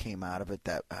surprise that came out of it,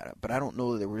 but I don't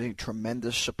know that there were any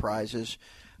tremendous surprises.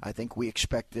 I think we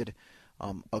expected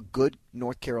a good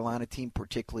North Carolina team,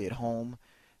 particularly at home.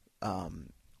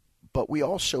 But we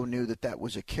also knew that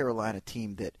was a Carolina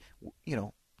team that,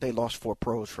 they lost 4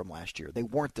 pros from last year. They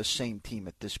weren't the same team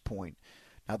at this point.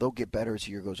 Now, they'll get better as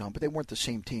the year goes on, but they weren't the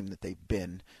same team that they've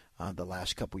been the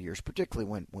last couple of years,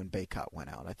 particularly when Baycott went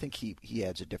out. I think he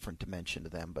adds a different dimension to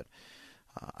them. But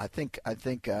I think I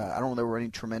don't know there were any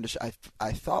tremendous.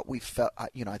 I think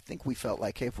we felt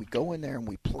like, hey, if we go in there and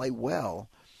we play well,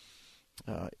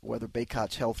 whether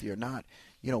Baycott's healthy or not,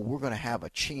 we're going to have a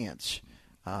chance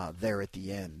there at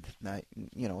the end. Now,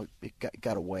 it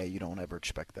got away. You don't ever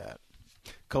expect that.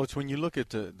 Coach, when you look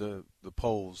at the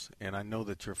polls, and I know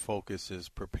that your focus is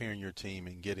preparing your team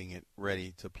and getting it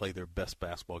ready to play their best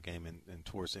basketball game in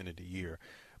towards the end of the year,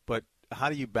 but how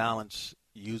do you balance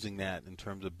using that in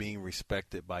terms of being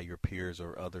respected by your peers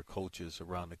or other coaches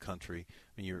around the country?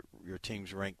 I mean, your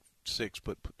team's ranked 6,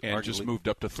 but and just moved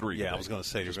up to 3. Yeah, I was going to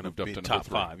say you're going to be top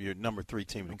 5. You're number 3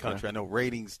 team in the country. I know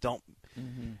ratings don't.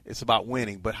 Mm-hmm. It's about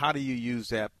winning, but how do you use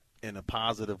that in a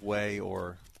positive way,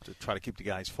 or to try to keep the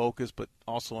guys focused, but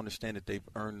also understand that they've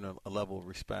earned a level of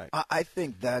respect? I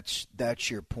think that's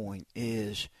your point.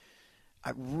 Is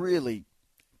I really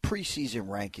preseason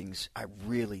rankings. I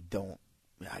really don't.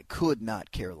 I could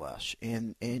not care less.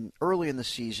 In early in the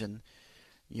season,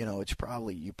 you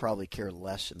probably care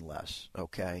less and less.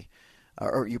 Okay,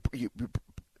 or you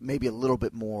maybe a little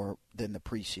bit more than the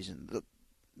preseason.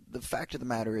 The fact of the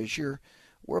matter is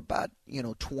we're about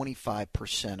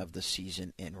 25% of the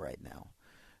season in right now.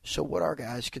 So what our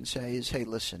guys can say is, hey,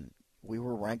 listen, we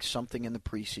were ranked something in the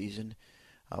preseason.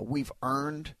 We've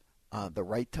earned the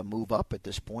right to move up at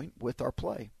this point with our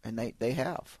play, and they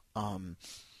have. Who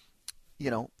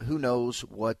knows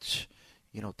what's,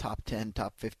 top 10,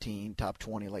 top 15, top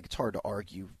 20. Like, it's hard to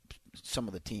argue some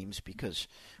of the teams because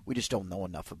we just don't know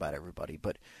enough about everybody.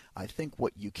 But I think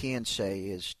what you can say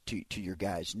is to your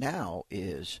guys now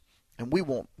is, and we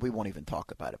won't even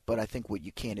talk about it, but I think what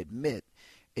you can admit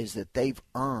is that they've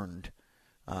earned,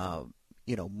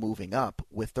 moving up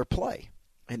with their play,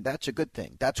 and that's a good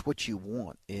thing. That's what you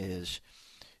want is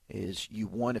you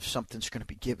want, if something's going to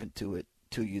be given to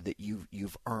you, that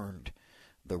you've earned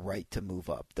the right to move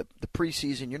up. The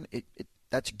preseason,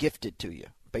 that's gifted to you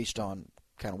based on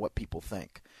kind of what people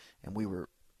think, and we were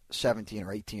 17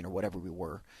 or 18 or whatever we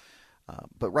were.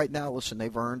 But right now, listen,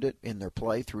 they've earned it in their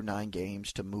play through 9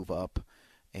 games to move up,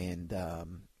 and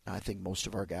I think most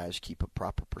of our guys keep a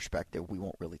proper perspective. We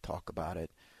won't really talk about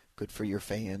it. Good for your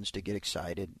fans to get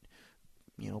excited,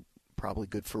 probably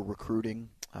good for recruiting,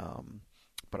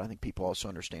 but I think people also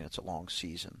understand it's a long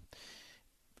season.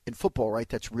 In football, right,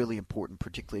 that's really important,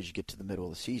 particularly as you get to the middle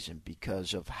of the season,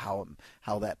 because of how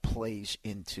that plays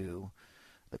into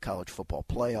the college football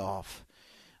playoff.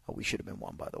 We should have been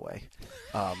one, by the way.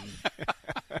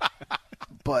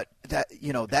 But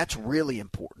that's really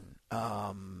important.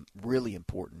 Really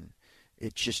important.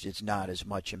 It's not as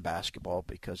much in basketball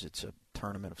because it's a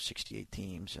tournament of 68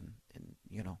 teams, and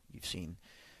you've seen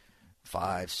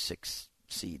 5, 6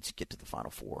 seeds get to the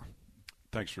Final Four.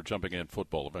 Thanks for jumping in.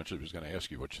 Football. Eventually, I was going to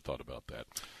ask you what you thought about that.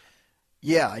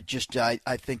 Yeah, I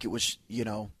think it was,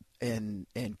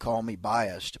 and call me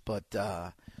biased, but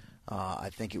I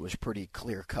think it was pretty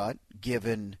clear cut.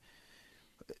 Given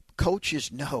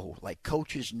coaches know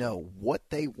what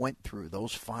they went through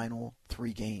those final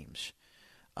 3 games,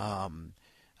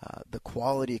 the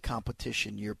quality of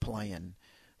competition you're playing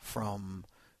from,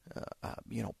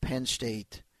 Penn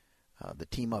State, the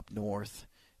team up north,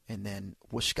 and then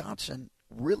Wisconsin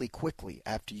really quickly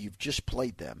after you've just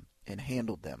played them and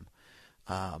handled them.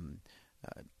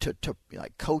 To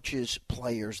like coaches,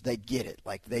 players, they get it.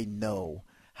 Like they know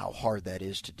how hard that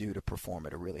is to do to perform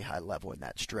at a really high level in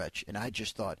that stretch. And I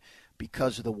just thought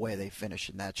because of the way they finished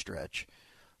in that stretch,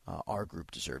 our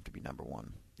group deserved to be number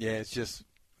 1. Yeah, it's just,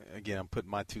 again, I'm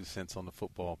putting my 2 cents on the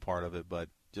football part of it, but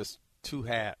just 2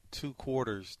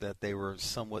 quarters that they were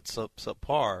somewhat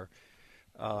subpar.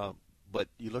 But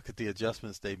you look at the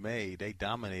adjustments they made, they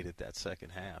dominated that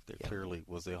second half. They clearly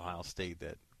was the Ohio State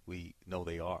that we know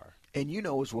they are. And you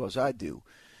know as well as I do,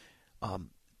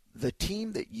 the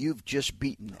team that you've just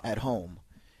beaten at home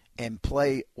and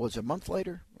play, was a month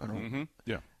later? I don't know.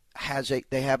 Yeah.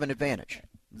 They have an advantage.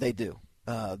 They do.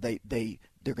 They're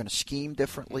going to scheme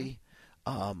differently.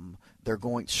 They're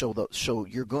going so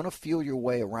you're going to feel your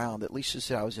way around. At least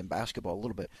as I was in basketball a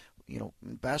little bit. In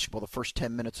basketball, the first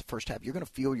 10 minutes of the first half, you're going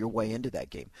to feel your way into that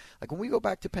game. Like when we go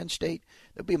back to Penn State,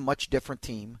 they'll be a much different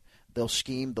team. They'll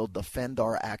scheme. They'll defend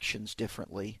our actions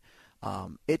differently.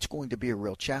 It's going to be a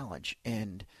real challenge,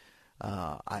 and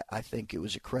I think it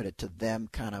was a credit to them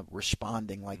kind of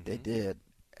responding like they did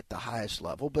at the highest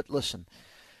level. But listen,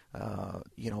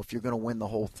 if you're going to win the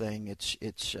whole thing,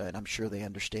 it's and I'm sure they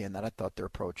understand that. I thought their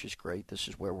approach is great. This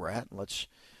is where we're at, and let's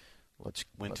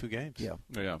win 2 games. Yeah.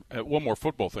 One more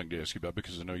football thing to ask you about,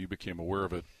 because I know you became aware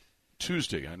of it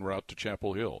Tuesday en route to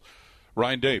Chapel Hill.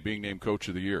 Ryan Day being named Coach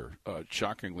of the Year.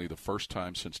 Shockingly, the first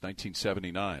time since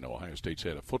 1979 Ohio State's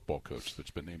had a football coach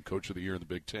that's been named Coach of the Year in the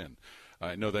Big Ten.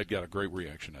 I know that got a great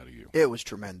reaction out of you. It was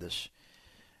tremendous.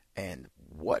 And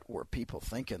what were people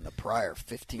thinking the prior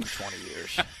 15, 20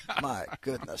 years? My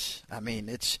goodness. I mean,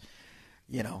 it's,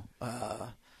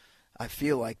 I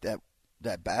feel like that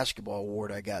basketball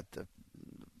award I got the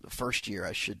first year,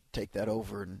 I should take that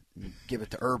over and give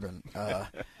it to Urban.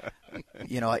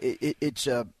 It's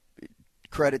a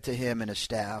credit to him and his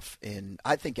staff, and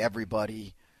I think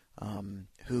everybody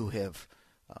who have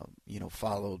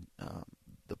followed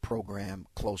the program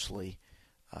closely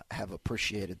have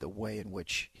appreciated the way in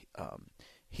which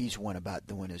he's went about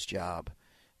doing his job,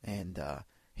 and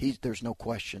there's no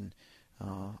question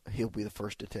he'll be the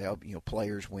first to tell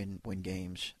players win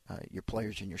games. Your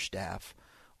players and your staff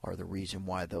are the reason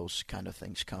why those kind of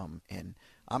things come, and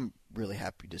I'm really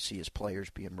happy to see his players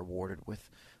being rewarded with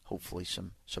hopefully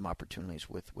some opportunities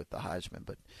with the Heisman,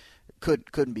 but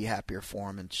couldn't be happier for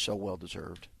him, and so well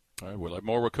deserved. All right, we'll have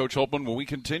more with Coach Holtman when we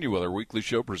continue with our weekly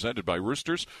show presented by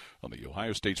Roosters on the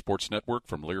Ohio State Sports Network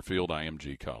from Learfield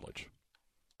IMG College.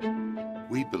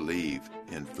 We believe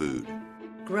in food.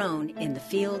 Grown in the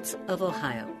fields of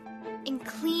Ohio. In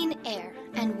clean air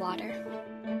and water.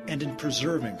 And in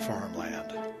preserving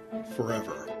farmland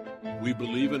forever. We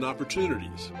believe in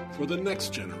opportunities for the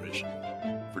next generation.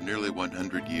 For nearly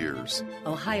 100 years,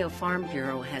 Ohio Farm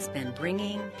Bureau has been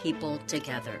bringing people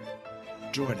together.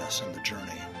 Join us in the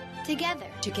journey. Together.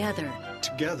 Together.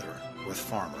 Together with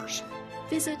farmers.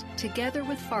 Visit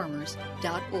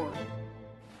togetherwithfarmers.org.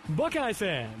 Buckeye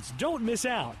fans, don't miss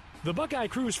out. The Buckeye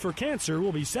Cruise for Cancer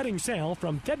will be setting sail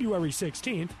from February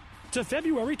 16th to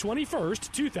February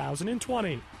 21st,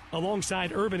 2020.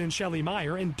 Alongside Urban and Shelley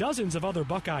Meyer and dozens of other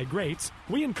Buckeye greats,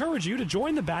 we encourage you to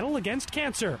join the battle against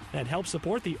cancer and help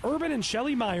support the Urban and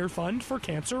Shelley Meyer Fund for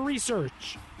Cancer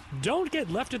Research. Don't get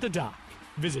left at the dock.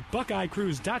 Visit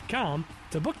BuckeyeCruise.com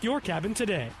to book your cabin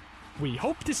today. We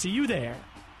hope to see you there.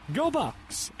 Go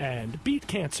Bucks and beat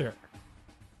cancer.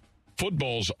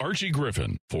 Football's Archie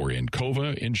Griffin for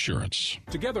Encova Insurance.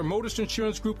 Together, Modus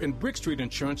Insurance Group and Brick Street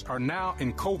Insurance are now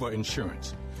Encova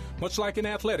Insurance. Much like in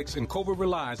athletics, Encova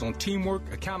relies on teamwork,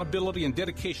 accountability, and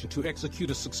dedication to execute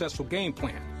a successful game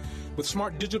plan. With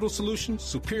smart digital solutions,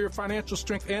 superior financial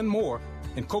strength, and more,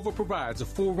 Encova provides a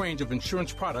full range of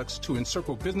insurance products to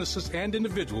encircle businesses and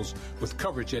individuals with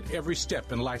coverage at every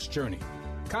step in life's journey.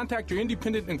 Contact your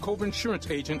independent Encova insurance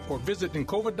agent or visit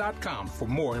Encova.com for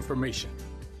more information.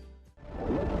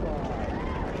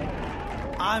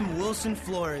 I'm Wilson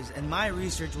Flores, and my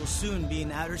research will soon be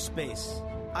in outer space.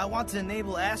 I want to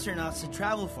enable astronauts to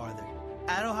travel farther.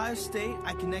 At Ohio State,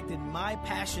 I connected my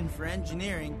passion for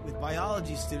engineering with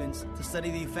biology students to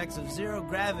study the effects of zero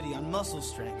gravity on muscle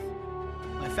strength.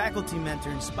 My faculty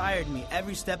mentor inspired me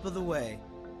every step of the way.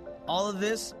 All of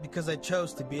this because I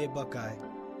chose to be a Buckeye.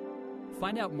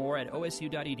 Find out more at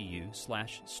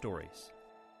osu.edu/stories.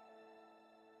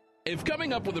 If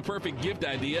coming up with the perfect gift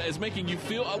idea is making you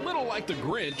feel a little like the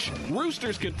Grinch,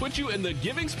 Roosters can put you in the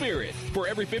giving spirit. For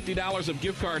every $50 of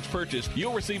gift cards purchased,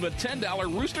 you'll receive a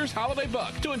 $10 Roosters Holiday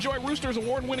Buck to enjoy Roosters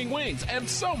award-winning wings and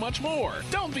so much more.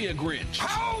 Don't be a Grinch.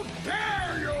 How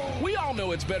dare you! We all know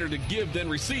it's better to give than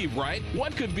receive, right?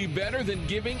 What could be better than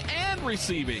giving and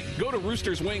receiving? Go to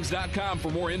roosterswings.com for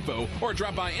more info or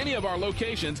drop by any of our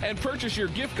locations and purchase your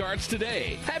gift cards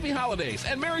today. Happy holidays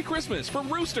and Merry Christmas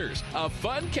from Roosters, a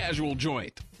fun casual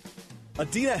joint.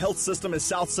 Adena Health System is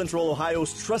South Central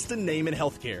Ohio's trusted name in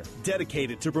healthcare,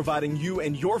 dedicated to providing you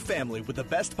and your family with the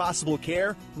best possible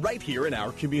care right here in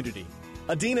our community.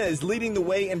 Adena is leading the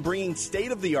way in bringing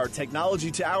state-of-the-art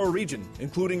technology to our region,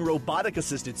 including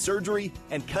robotic-assisted surgery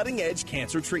and cutting-edge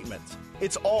cancer treatments.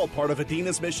 It's all part of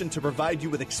Adena's mission to provide you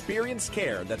with experienced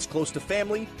care that's close to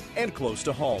family and close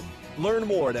to home. Learn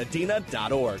more at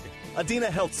adena.org. Adena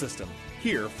Health System,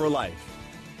 here for life.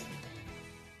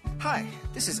 Hi,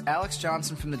 this is Alex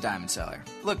Johnson from the Diamond Seller.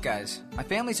 Look, guys, my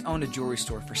family's owned a jewelry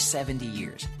store for 70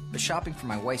 years, but shopping for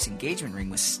my wife's engagement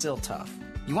ring was still tough.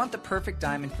 You want the perfect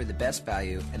diamond for the best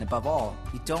value, and above all,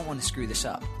 you don't want to screw this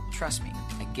up. Trust me,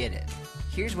 I get it.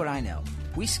 Here's what I know.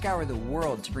 We scour the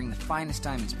world to bring the finest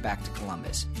diamonds back to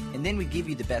Columbus, and then we give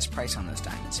you the best price on those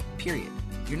diamonds, period.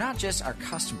 You're not just our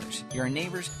customers, you're our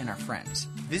neighbors and our friends.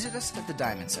 Visit us at the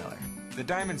Diamond Seller. The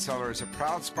Diamond Seller is a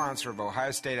proud sponsor of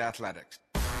Ohio State Athletics.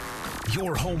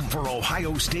 Your home for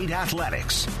Ohio State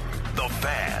Athletics. The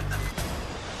Fan.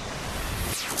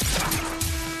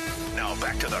 Now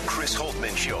back to the Chris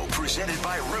Holtman Show, presented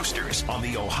by Roosters on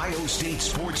the Ohio State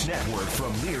Sports Network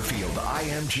from Learfield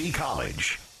IMG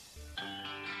College.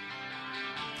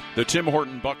 The Tim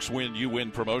Horton Bucks Win, You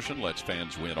Win promotion lets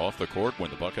fans win off the court when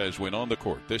the Buckeyes win on the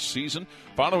court. This season,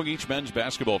 following each men's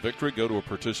basketball victory, go to a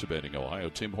participating Ohio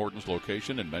Tim Hortons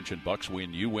location and mention Bucks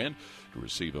Win, You Win to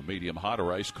receive a medium hot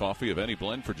or iced coffee of any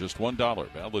blend for just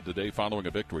 $1. Valid today following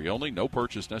a victory only. No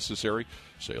purchase necessary.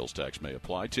 Sales tax may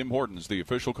apply. Tim Hortons, the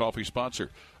official coffee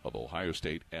sponsor of Ohio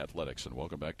State Athletics. And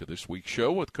welcome back to this week's show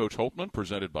with Coach Holtman,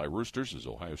 presented by Roosters, as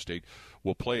Ohio State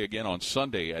will play again on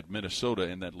Sunday at Minnesota.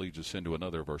 And that leads us into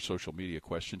another of our social media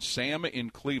questions. Sam in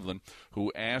Cleveland,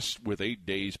 who asked, with 8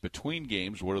 days between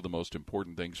games, what are the most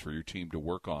important things for your team to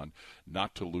work on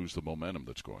not to lose the momentum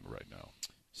that's going right now?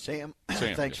 Sam,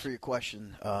 thanks yes. For your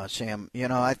question, Sam. You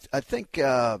know, I think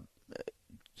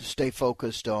stay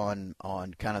focused on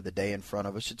kind of the day in front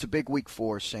of us. It's a big week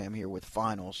for us, Sam, here with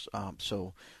finals.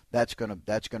 So that's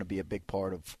gonna be a big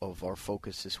part of our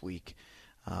focus this week.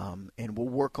 And we'll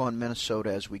work on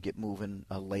Minnesota as we get moving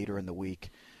later in the week.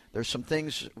 There's some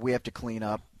things we have to clean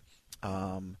up.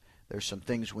 There's some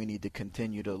things we need to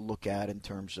continue to look at in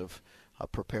terms of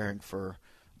preparing for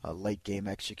late game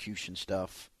execution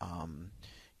stuff.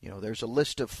 You know, there's a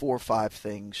list of 4 or 5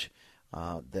 things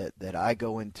that I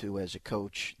go into as a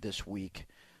coach this week,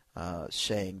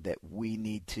 saying that we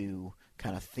need to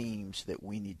kind of themes that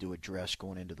we need to address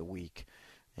going into the week,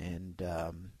 and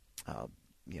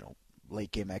you know,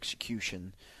 late game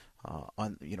execution,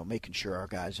 making sure our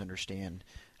guys understand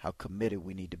how committed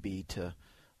we need to be to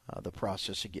the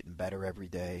process of getting better every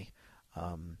day,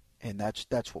 and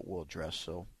that's what we'll address.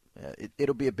 So.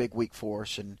 It'll be a big week for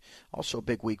us, and also a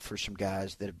big week for some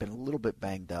guys that have been a little bit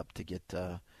banged up to get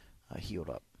healed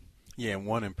up. Yeah, and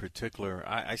one in particular,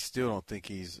 I still don't think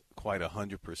he's quite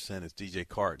 100%. Is DJ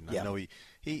Carton. Yeah. I know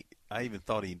I even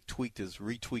thought he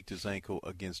retweaked his ankle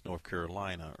against North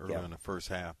Carolina earlier in the first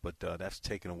half, but that's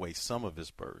taken away some of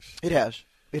his burst. It has,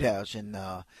 and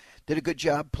did a good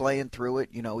job playing through it.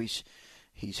 You know, he's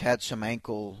had some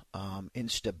ankle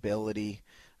instability.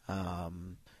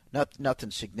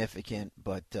 Nothing significant,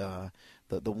 but the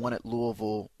one at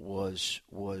Louisville was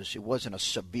it wasn't a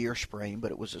severe sprain, but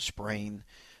it was a sprain.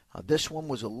 This one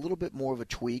was a little bit more of a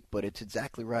tweak, but it's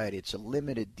exactly right. It's a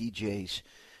limited DJ's,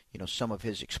 some of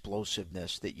his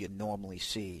explosiveness that you normally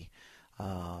see.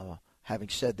 Having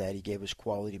said that, he gave us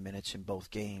quality minutes in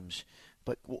both games,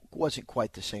 but wasn't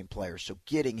quite the same player. So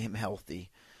getting him healthy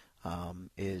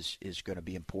is going to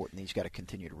be important. He's got to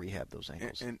continue to rehab those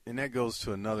ankles. And that goes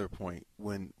to another point.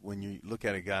 When you look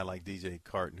at a guy like DJ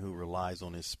Carton who relies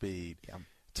on his speed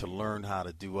to learn how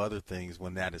to do other things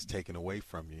when that is taken away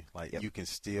from you, you can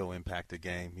still impact the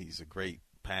game. He's a great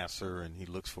passer, and he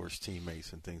looks for his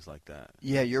teammates and things like that.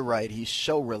 Yeah, you're right. He's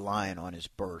so reliant on his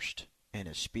burst and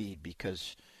his speed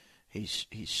because he's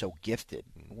so gifted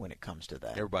when it comes to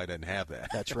that. Everybody doesn't have that.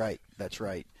 That's right.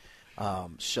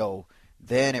 So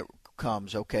then it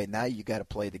comes, okay, now you got to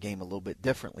play the game a little bit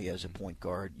differently as a point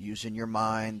guard, using your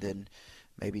mind and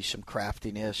maybe some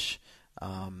craftiness,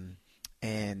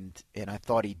 And I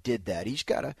thought he did that. He's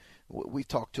got to. We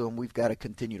talked to him. We've got to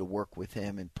continue to work with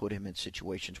him and put him in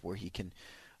situations where he can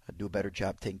do a better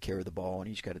job taking care of the ball. And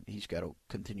he's got to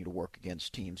continue to work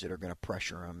against teams that are going to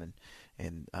pressure him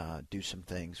and do some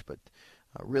things. But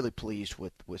really pleased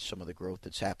with some of the growth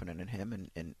that's happening in him,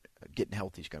 and getting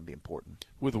healthy is going to be important.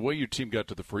 With the way your team got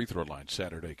to the free throw line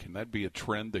Saturday, can that be a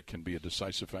trend that can be a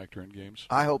decisive factor in games?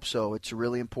 I hope so. It's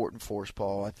really important for us,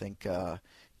 Paul. I think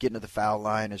getting to the foul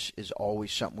line is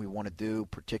always something we want to do,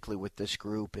 particularly with this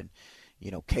group. And,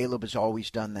 Caleb has always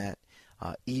done that.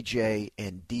 EJ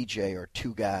and DJ are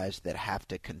two guys that have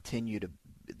to continue to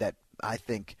 – that I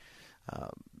think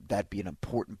that'd be an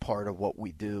important part of what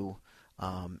we do.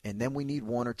 And then we need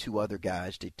one or two other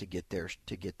guys to get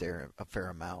there a fair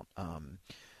amount.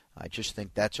 I just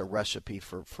think that's a recipe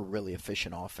for really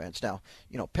efficient offense. Now,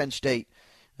 Penn State –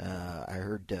 I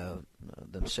heard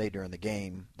them say during the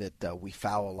game that we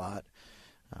foul a lot,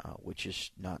 which is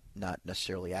not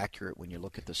necessarily accurate when you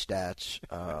look at the stats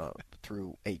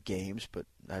through 8 games, but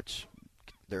that's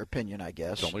their opinion, I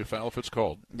guess. It's only a foul if it's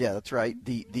called. Yeah, that's right.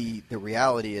 The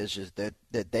reality is that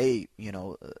they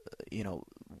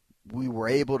we were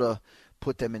able to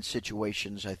put them in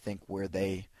situations, I think, where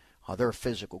they're a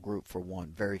physical group, for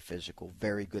one, very physical,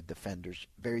 very good defenders,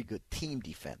 very good team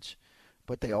defense.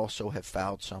 But they also have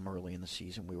fouled some early in the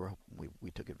season.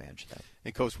 We took advantage of that.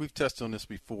 And, Coach, we've touched on this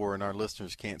before, and our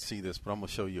listeners can't see this, but I'm going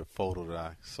to show you a photo that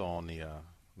I saw on the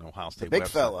Ohio State big website.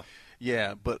 Fella.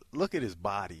 Yeah, but look at his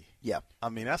body. Yeah. I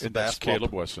mean, that's and a basketball. That's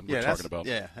Caleb Wesson we're talking about.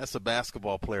 Yeah, that's a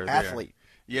basketball player Athlete.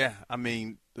 There. Yeah, I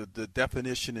mean, the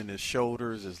definition in his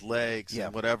shoulders, his legs,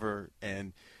 and whatever,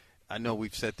 and – I know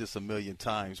we've said this a million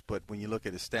times, but when you look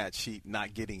at his stat sheet,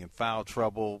 not getting in foul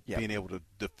trouble, being able to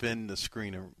defend the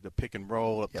screen, the pick and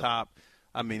roll up top,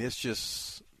 I mean, it's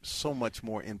just so much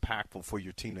more impactful for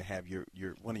your team to have your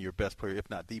one of your best players, if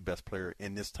not the best player,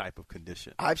 in this type of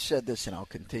condition. I've said this, and I'll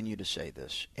continue to say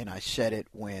this, and I said it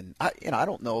when I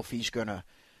don't know if he's going to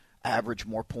average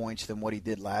more points than what he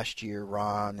did last year,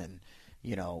 Ron, and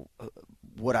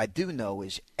what I do know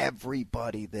is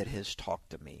everybody that has talked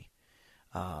to me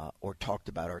or talked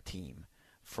about our team,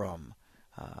 from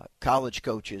college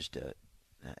coaches to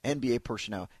NBA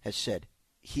personnel, has said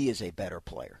he is a better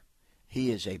player. He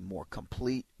is a more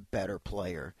complete, better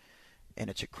player, and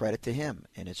it's a credit to him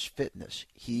and his fitness.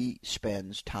 He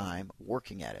spends time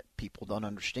working at it. People don't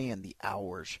understand the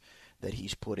hours that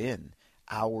he's put in,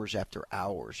 hours after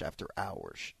hours after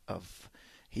hours of.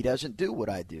 He doesn't do what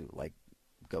I do, like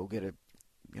go get a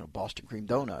Boston cream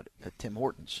donut at Tim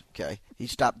Hortons. Okay, he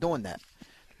stopped doing that.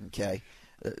 Okay,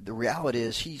 the reality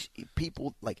is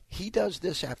he does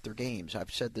this after games.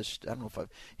 I've said this. I don't know if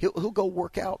he'll go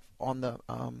work out on the.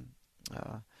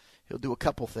 He'll do a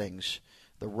couple things.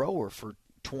 The rower for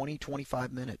 20,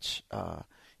 25 minutes.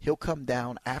 He'll come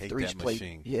down after he's played.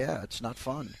 Machine. Yeah, it's not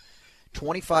fun.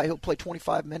 25. He'll play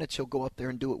 25 minutes. He'll go up there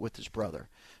and do it with his brother.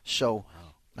 So.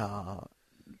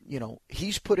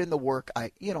 He's put in the work.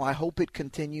 I hope it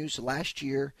continues. Last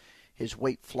year, his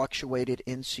weight fluctuated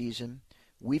in season.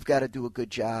 We've got to do a good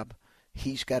job.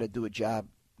 He's got to do a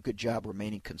good job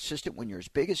remaining consistent. When you're as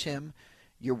big as him,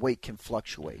 your weight can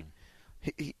fluctuate.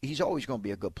 He's always going to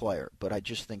be a good player, but I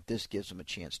just think this gives him a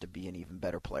chance to be an even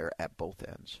better player at both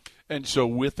ends. And so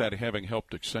with that having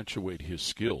helped accentuate his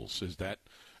skills, is that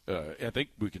I think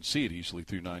we can see it easily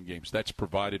through 9 games. That's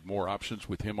provided more options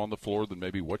with him on the floor than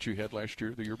maybe what you had last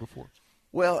year, the year before?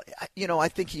 Well, I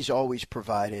think he's always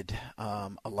provided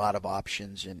a lot of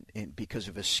options in because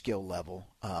of his skill level.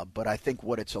 But I think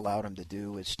what it's allowed him to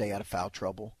do is stay out of foul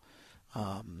trouble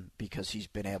because he's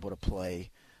been able to play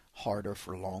harder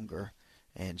for longer.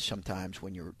 And sometimes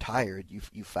when you're tired,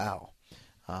 you foul.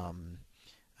 And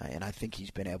I think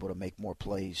he's been able to make more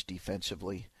plays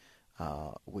defensively,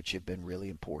 which have been really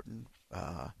important.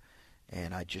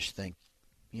 And I just think,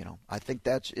 I think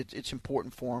it's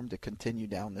important for him to continue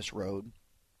down this road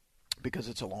because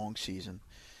it's a long season.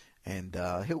 And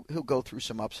he'll go through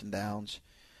some ups and downs.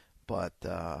 But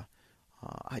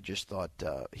I just thought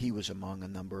he was among a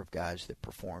number of guys that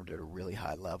performed at a really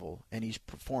high level. And he's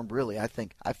performed really, I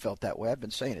felt that way. I've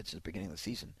been saying it since the beginning of the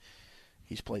season.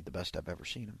 He's played the best I've ever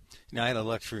seen him. Now, I had a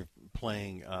luxury of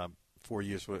playing 4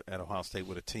 years at Ohio State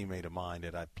with a teammate of mine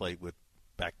that I played with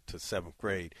back to 7th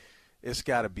grade. It's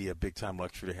got to be a big-time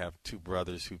luxury to have 2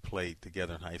 brothers who played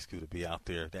together in high school to be out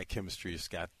there. That chemistry it's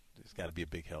got to be a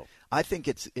big help. I think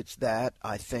it's that.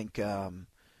 I think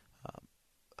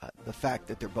the fact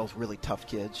that they're both really tough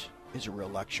kids is a real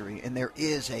luxury, and there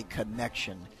is a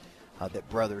connection that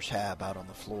brothers have out on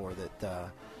the floor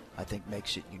that I think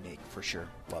makes it unique for sure.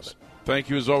 Love it. Thank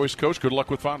you as always, Coach. Good luck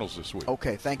with finals this week.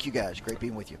 Okay, thank you guys. Great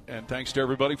being with you. And thanks to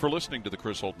everybody for listening to the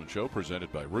Chris Holtman Show,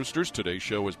 presented by Roosters. Today's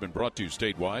show has been brought to you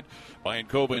statewide by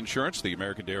Encova Insurance, the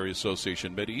American Dairy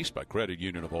Association Mideast, by Credit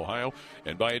Union of Ohio,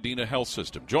 and by Adina Health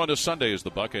System. Join us Sunday as the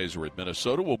Buckeyes are at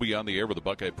Minnesota. We'll be on the air with the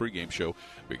Buckeye pregame show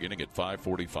beginning at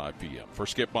 5:45 p.m. For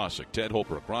Skip Mossick, Ted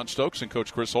Holbrook, Ron Stokes, and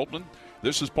Coach Chris Holtman,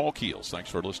 this is Paul Keels.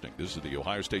 Thanks for listening. This is the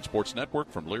Ohio State Sports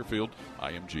Network from Learfield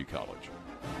IMG College.